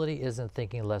 humility isn't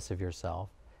thinking less of yourself,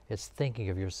 it's thinking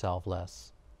of yourself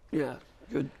less. Yeah,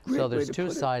 good. Great so there's way to 2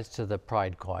 put sides to the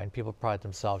pride coin. People pride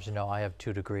themselves, you know, I have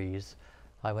 2 degrees.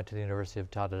 I went to the University of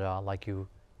da-da-da, like you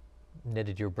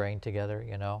knitted your brain together,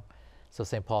 you know. So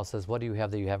St. Paul says, what do you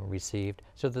have that you haven't received?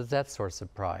 So there's that source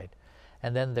of pride.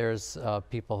 And then there's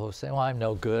people who say, well, I'm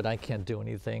no good, I can't do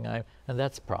anything. And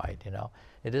that's pride, you know.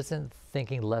 It isn't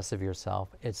thinking less of yourself,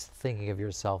 it's thinking of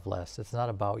yourself less. It's not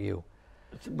about you.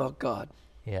 It's about God.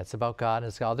 Yeah, it's about God.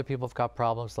 And other people have got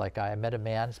problems. Like I met a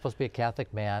man, he's supposed to be a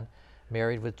Catholic man,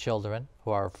 married with children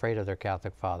who are afraid of their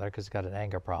Catholic father because he's got an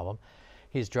anger problem.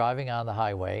 He's driving on the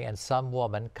highway and some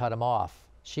woman cut him off.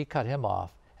 She cut him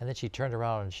off. And then she turned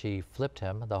around and she flipped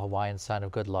him, the Hawaiian sign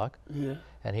of good luck. Yeah.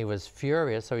 And he was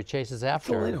furious, so he chases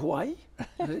after her. in Hawaii?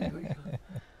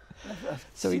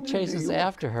 So he chases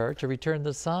after her to return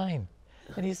the sign.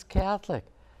 And he's Catholic.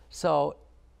 So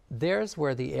there's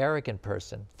where the arrogant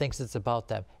person thinks it's about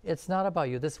them. It's not about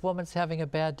you. This woman's having a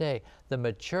bad day. The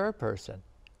mature person,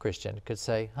 Christian, could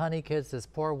say, honey, kids, this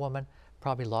poor woman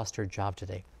probably lost her job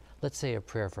today. Let's say a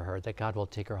prayer for her that God will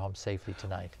take her home safely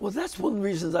tonight. Well, that's one of the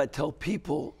reasons I tell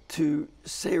people to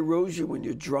say a rosary when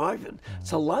you're driving.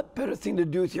 It's a lot better thing to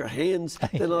do with your hands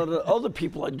than other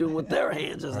people are doing with their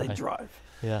hands as they drive.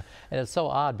 Yeah, and it's so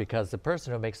odd because the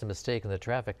person who makes a mistake in the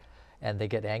traffic and they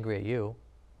get angry at you,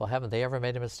 Well, haven't they ever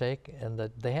made a mistake? And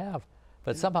they have.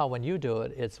 But somehow when you do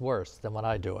it, it's worse than when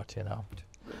I do it, you know.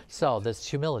 So this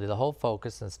humility, the whole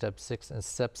focus in step 6 and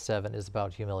step 7 is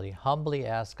about humility. Humbly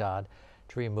ask God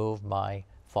to remove my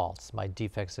faults, my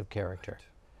defects of character.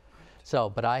 So,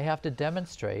 but I have to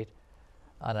demonstrate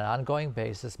on an ongoing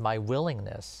basis my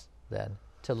willingness then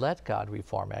to let God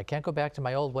reform me. I can't go back to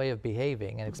my old way of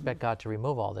behaving and expect God to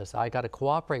remove all this. I got to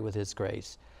cooperate with His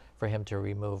grace for Him to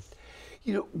remove.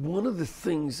 You know, one of the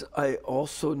things I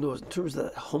also know is in terms of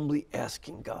that humbly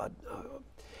asking God,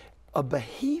 a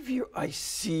behavior I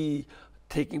see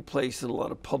taking place in a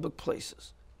lot of public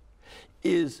places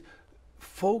is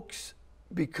folks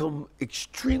become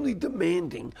extremely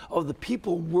demanding of the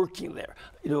people working there.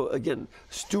 You know, again,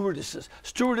 stewardesses.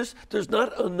 Stewardess, there's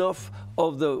not enough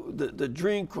of the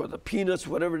drink or the peanuts,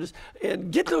 whatever it is,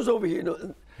 and get those over here. You know,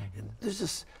 and there's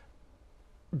this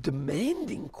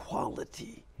demanding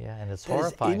quality. Yeah, and it's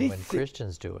horrifying when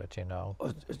Christians do it, you know.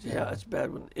 Yeah, it's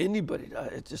bad when anybody.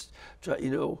 It just, you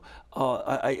know,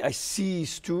 I see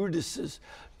stewardesses,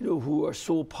 you know, who are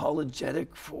so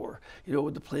apologetic for, you know,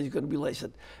 what the plane's going to be like. I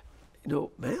said, you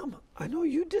know, ma'am, I know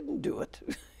you didn't do it.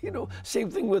 You know,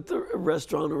 same thing with a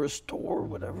restaurant or a store or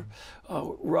whatever.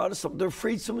 We're out of something. They're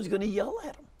afraid someone's going to yell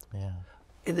at them. Yeah.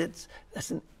 And that's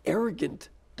an arrogant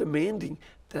demanding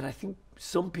that I think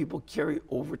some people carry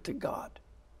over to God.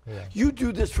 Yeah. You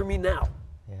do this for me now.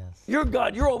 Yes. You're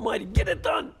God, you're almighty, get it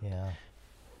done. Yeah.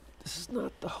 This is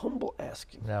not the humble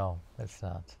asking. No, it's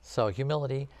not. So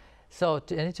humility. So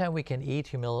anytime we can eat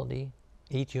humility,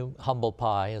 humble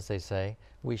pie, as they say,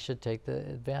 we should take the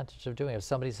advantage of doing it. If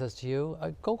somebody says to you,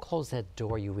 go close that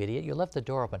door, you idiot. You left the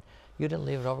door open. You didn't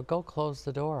leave it over. Go close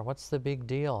the door. What's the big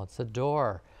deal? It's a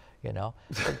door, you know.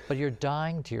 but you're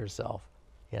dying to yourself,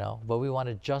 you know. But we want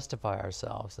to justify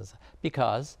ourselves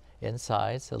because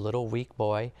inside's a little weak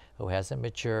boy who hasn't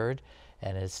matured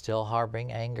and is still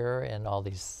harboring anger and all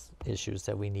these issues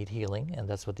that we need healing, and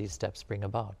that's what these steps bring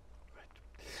about. Right.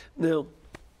 Now,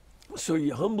 so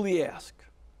you humbly ask.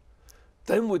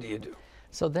 Then what do you do?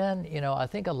 So then, you know, I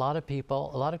think a lot of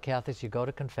people, a lot of Catholics, you go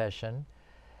to confession.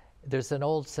 There's an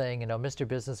old saying, you know, Mr.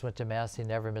 Business went to Mass, he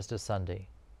never missed a Sunday.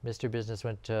 Mr. Business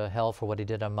went to hell for what he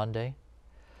did on Monday.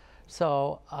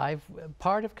 So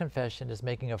part of confession is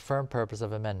making a firm purpose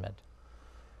of amendment,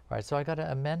 right? So I got to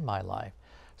amend my life.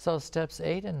 So steps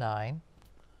 8 and 9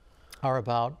 are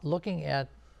about looking at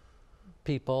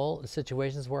people,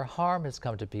 situations where harm has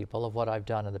come to people of what I've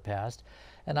done in the past,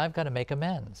 and I've got to make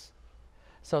amends.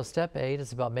 So step 8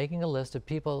 is about making a list of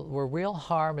people where real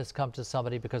harm has come to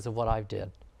somebody because of what I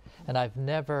did, and I've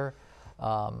never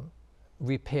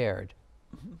repaired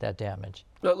that damage.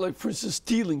 Not like, for instance,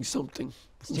 stealing something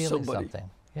from Stealing somebody. something,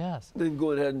 yes. Then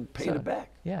go ahead and pay it back.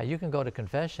 Yeah, you can go to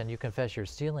confession, you confess you're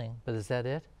stealing, but is that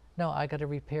it? No, I got to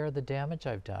repair the damage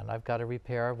I've done. I've got to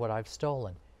repair what I've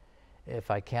stolen. If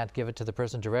I can't give it to the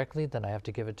person directly, then I have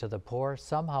to give it to the poor.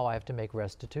 Somehow I have to make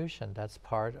restitution. That's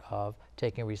part of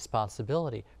taking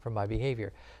responsibility for my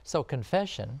behavior. So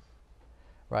confession,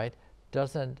 right,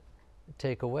 doesn't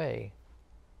take away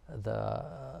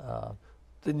the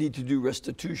need to do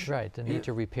restitution. Right, the need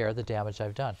to repair the damage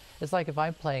I've done. It's like if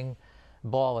I'm playing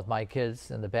ball with my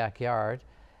kids in the backyard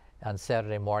on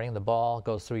Saturday morning, the ball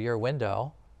goes through your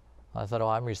window. I thought, oh,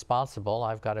 I'm responsible.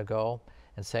 I've got to go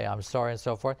and say I'm sorry and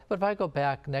so forth. But if I go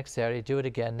back next Saturday, do it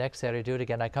again, next Saturday, do it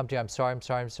again, I come to you, I'm sorry, I'm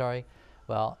sorry, I'm sorry.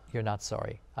 Well, you're not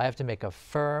sorry. I have to make a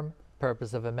firm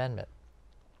purpose of amendment.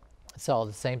 So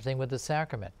the same thing with the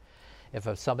sacrament. If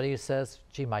somebody says,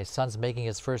 gee, my son's making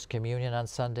his first communion on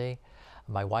Sunday,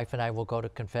 my wife and I will go to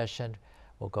confession,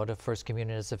 we'll go to first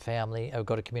communion as a family, or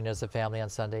go to communion as a family on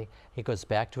Sunday. He goes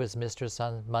back to his mistress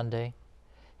on Monday.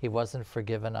 He wasn't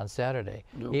forgiven on Saturday.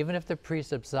 No. Even if the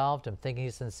priest absolved him, thinking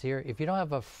he's sincere, if you don't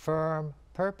have a firm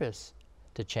purpose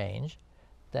to change,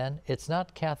 then it's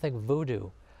not Catholic voodoo,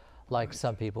 like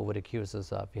some people would accuse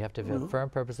us of. You have to have a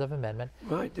firm purpose of amendment.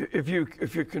 Right. If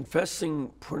you're confessing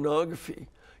pornography,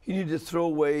 you need to throw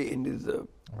away into the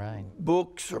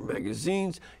books or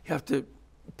magazines. You have to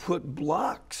put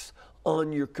blocks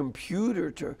on your computer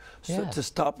to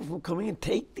stop it from coming and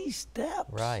take these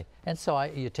steps. Right. And so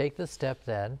you take the step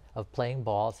then of playing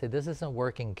ball, say this isn't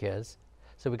working, kids,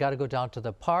 so we got to go down to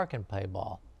the park and play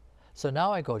ball. So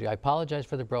now I go to you, I apologize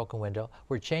for the broken window,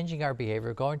 we're changing our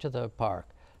behavior, going to the park.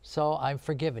 So I'm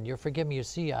forgiven, you're forgiven, you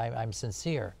see I'm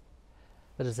sincere.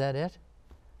 But is that it?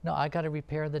 No, I got to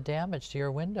repair the damage to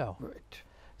your window. Right.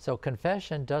 So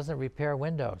confession doesn't repair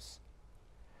windows.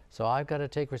 So I've got to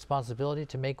take responsibility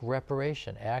to make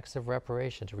reparation, acts of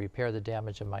reparation to repair the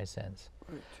damage of my sins.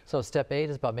 Right. So step 8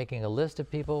 is about making a list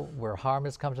of people where harm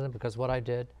has come to them because of what I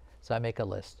did. So I make a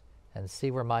list and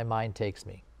see where my mind takes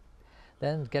me.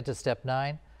 Then get to step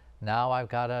 9. Now I've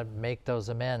got to make those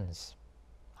amends.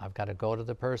 I've got to go to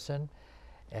the person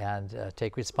and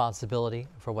take responsibility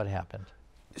for what happened.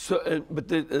 So, but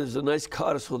there's a nice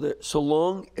codicil there. So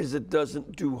long as it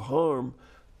doesn't do harm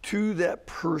to that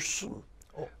person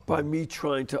by me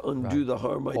trying to undo the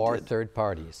harm I did. Or third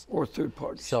parties. Or third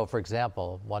parties. So, for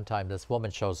example, one time this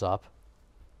woman shows up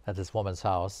at this woman's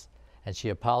house and she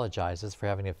apologizes for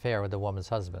having an affair with the woman's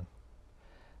husband.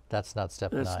 That's not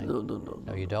step 9.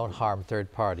 No, you don't harm third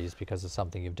parties because of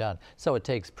something you've done. So it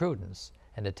takes prudence,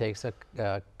 and it takes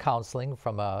a counseling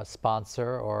from a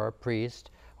sponsor or a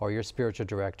priest or your spiritual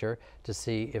director to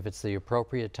see if it's the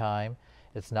appropriate time,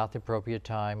 it's not the appropriate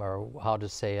time, or how to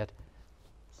say it.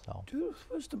 So. Do it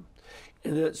with wisdom.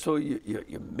 And then, so you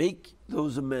make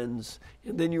those amends,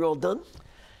 and then you're all done?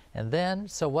 And then,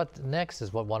 so what next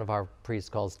is what one of our priests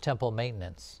calls temple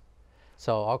maintenance.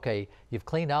 So, okay, you've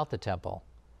cleaned out the temple,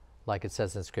 like it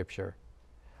says in Scripture.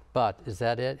 But is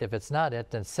that it? If it's not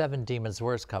it, then 7 demons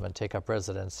worse come and take up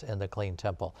residence in the clean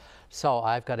temple. So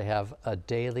I've got to have a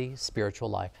daily spiritual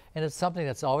life. And it's something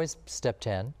that's always, step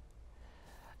 10,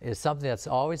 is something that's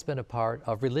always been a part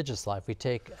of religious life. We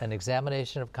take an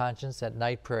examination of conscience at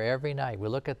night prayer every night. We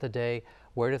look at the day,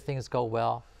 where do things go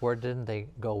well, where didn't they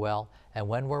go well, and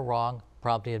when we're wrong,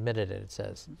 promptly admitted it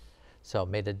says. So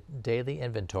made a daily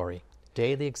inventory,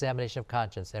 daily examination of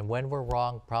conscience, and when we're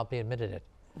wrong, promptly admitted it.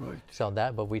 Right. So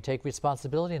that, but we take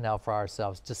responsibility now for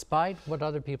ourselves. Despite what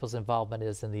other people's involvement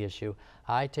is in the issue,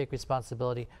 I take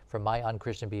responsibility for my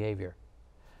unchristian behavior.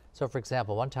 So for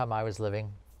example, one time I was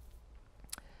living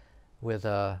with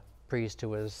a priest who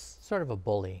was sort of a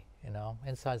bully, you know,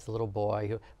 inside's a little boy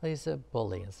who, well, he's a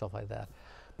bully and stuff like that.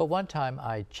 But one time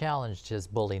I challenged his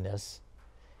bulliness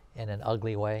in an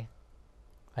ugly way.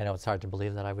 I know it's hard to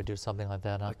believe that I would do something like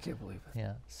that, huh? I can't believe it.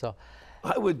 Yeah, so.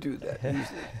 I would do that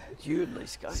usually. You're a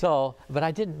nice guy. So, but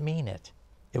I didn't mean it.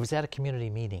 It was at a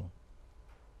community meeting.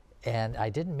 And I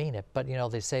didn't mean it, but you know,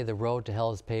 they say the road to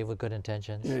hell is paved with good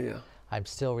intentions. Yeah. I'm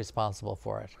still responsible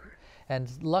for it. And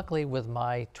luckily with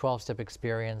my 12-step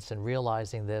experience and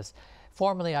realizing this,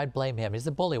 formerly I'd blame him. He's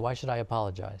a bully, why should I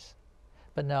apologize?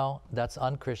 But no, that's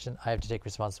unchristian, I have to take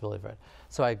responsibility for it.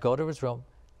 So I go to his room,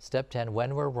 step 10,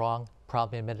 when we're wrong,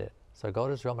 promptly admit it. So I go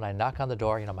to his room and I knock on the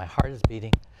door, you know, my heart is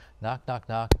beating, knock, knock,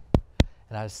 knock.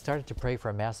 And I started to pray for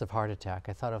a massive heart attack.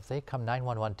 I thought if they come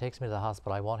 911, takes me to the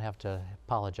hospital, I won't have to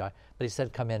apologize. But he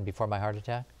said, come in before my heart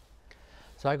attack.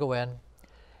 So I go in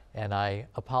and I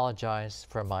apologize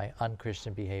for my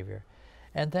unchristian behavior.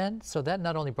 And then, so that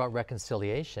not only brought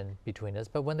reconciliation between us,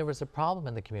 but when there was a problem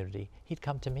in the community, he'd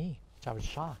come to me, which I was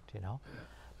shocked, you know.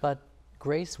 But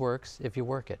grace works if you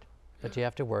work it. But you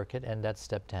have to work it, and that's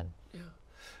step 10. Yeah.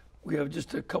 We have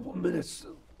just a couple minutes.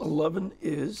 11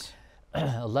 is?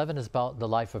 11 is about the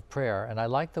life of prayer, and I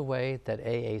like the way that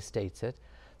AA states it,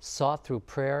 sought through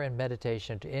prayer and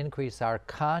meditation to increase our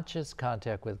conscious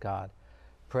contact with God,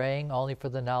 praying only for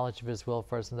the knowledge of His will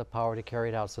for us and the power to carry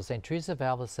it out. So St. Teresa of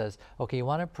Avila says, okay, you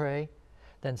want to pray?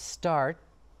 Then start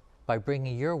by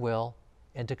bringing your will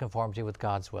into conformity with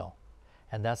God's will.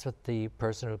 And that's what the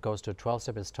person who goes to a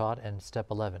 12-step is taught in step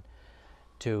 11.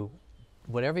 To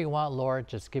whatever you want, Lord,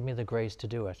 just give me the grace to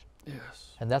do it.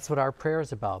 Yes. And that's what our prayer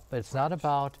is about. But it's not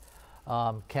about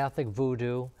Catholic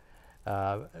voodoo.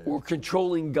 Or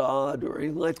controlling God or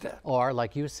anything like that. Or,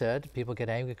 like you said, people get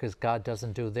angry because God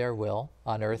doesn't do their will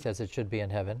on earth as it should be in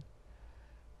heaven.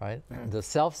 Right? The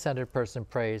self-centered person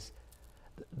prays.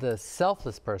 The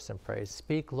selfless person prays,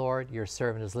 speak, Lord, your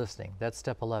servant is listening. That's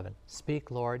step 11. Speak,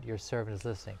 Lord, your servant is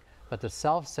listening. But the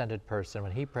self-centered person,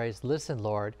 when he prays, listen,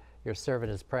 Lord, your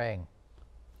servant is praying.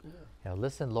 Yeah. You know,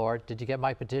 listen, Lord, did you get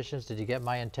my petitions? Did you get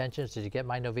my intentions? Did you get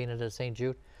my novena to St.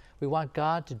 Jude? We want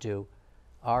God to do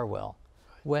our will.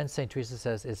 When St. Teresa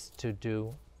says it's to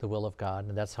do the will of God,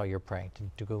 and that's how you're praying,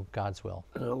 to do God's will.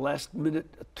 Last minute,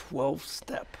 a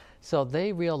 12-step. So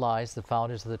they realized, the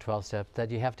founders of the 12-step, that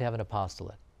you have to have an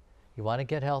apostolate. You want to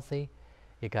get healthy,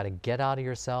 you got to get out of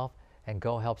yourself and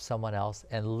go help someone else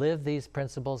and live these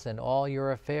principles in all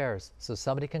your affairs. So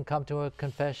somebody can come to a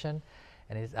confession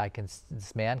and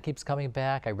this man keeps coming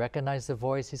back. I recognize the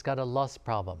voice. He's got a lust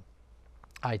problem.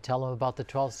 I tell him about the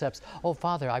 12 steps. Oh,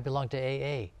 Father, I belong to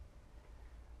AA.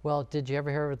 Well, did you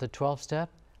ever hear of the 12th step?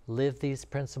 Live these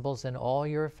principles in all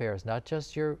your affairs, not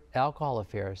just your alcohol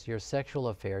affairs, your sexual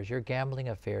affairs, your gambling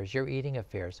affairs, your eating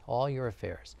affairs, all your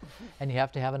affairs. And you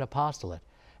have to have an apostolate.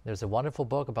 There's a wonderful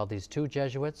book about these 2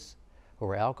 Jesuits who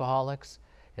were alcoholics.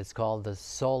 It's called The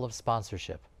Soul of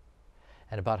Sponsorship,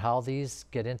 and about how these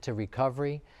get into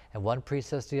recovery. And one priest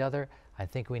says to the other, I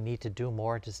think we need to do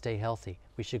more to stay healthy.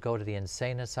 We should go to the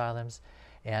insane asylums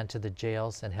and to the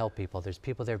jails and help people. There's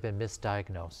people that have been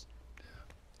misdiagnosed.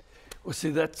 Well, see,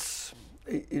 that's,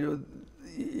 you know,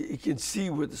 you can see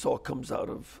where this all comes out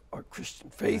of our Christian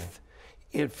faith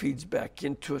and feeds back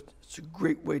into it. It's a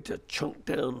great way to chunk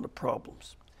down the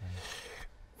problems.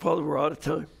 Father, we're out of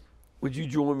time. Would you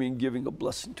join me in giving a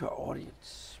blessing to our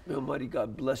audience? May Almighty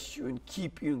God bless you and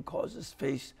keep you and cause His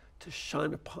face to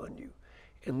shine upon you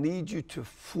and lead you to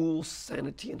full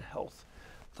sanity and health.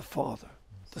 The Father,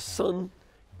 the Son,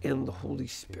 and the Holy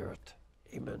Spirit.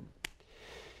 Amen.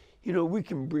 You know, we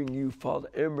can bring you Father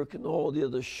Emmerich and all the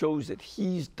other shows that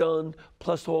he's done,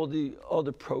 plus all the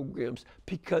other programs,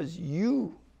 because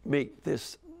you make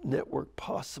this network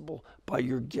possible by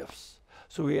your gifts.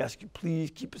 So we ask you, please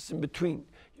keep us in between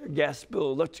your gas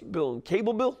bill, electric bill, and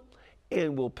cable bill,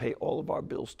 and we'll pay all of our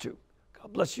bills too.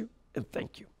 God bless you, and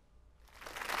thank you.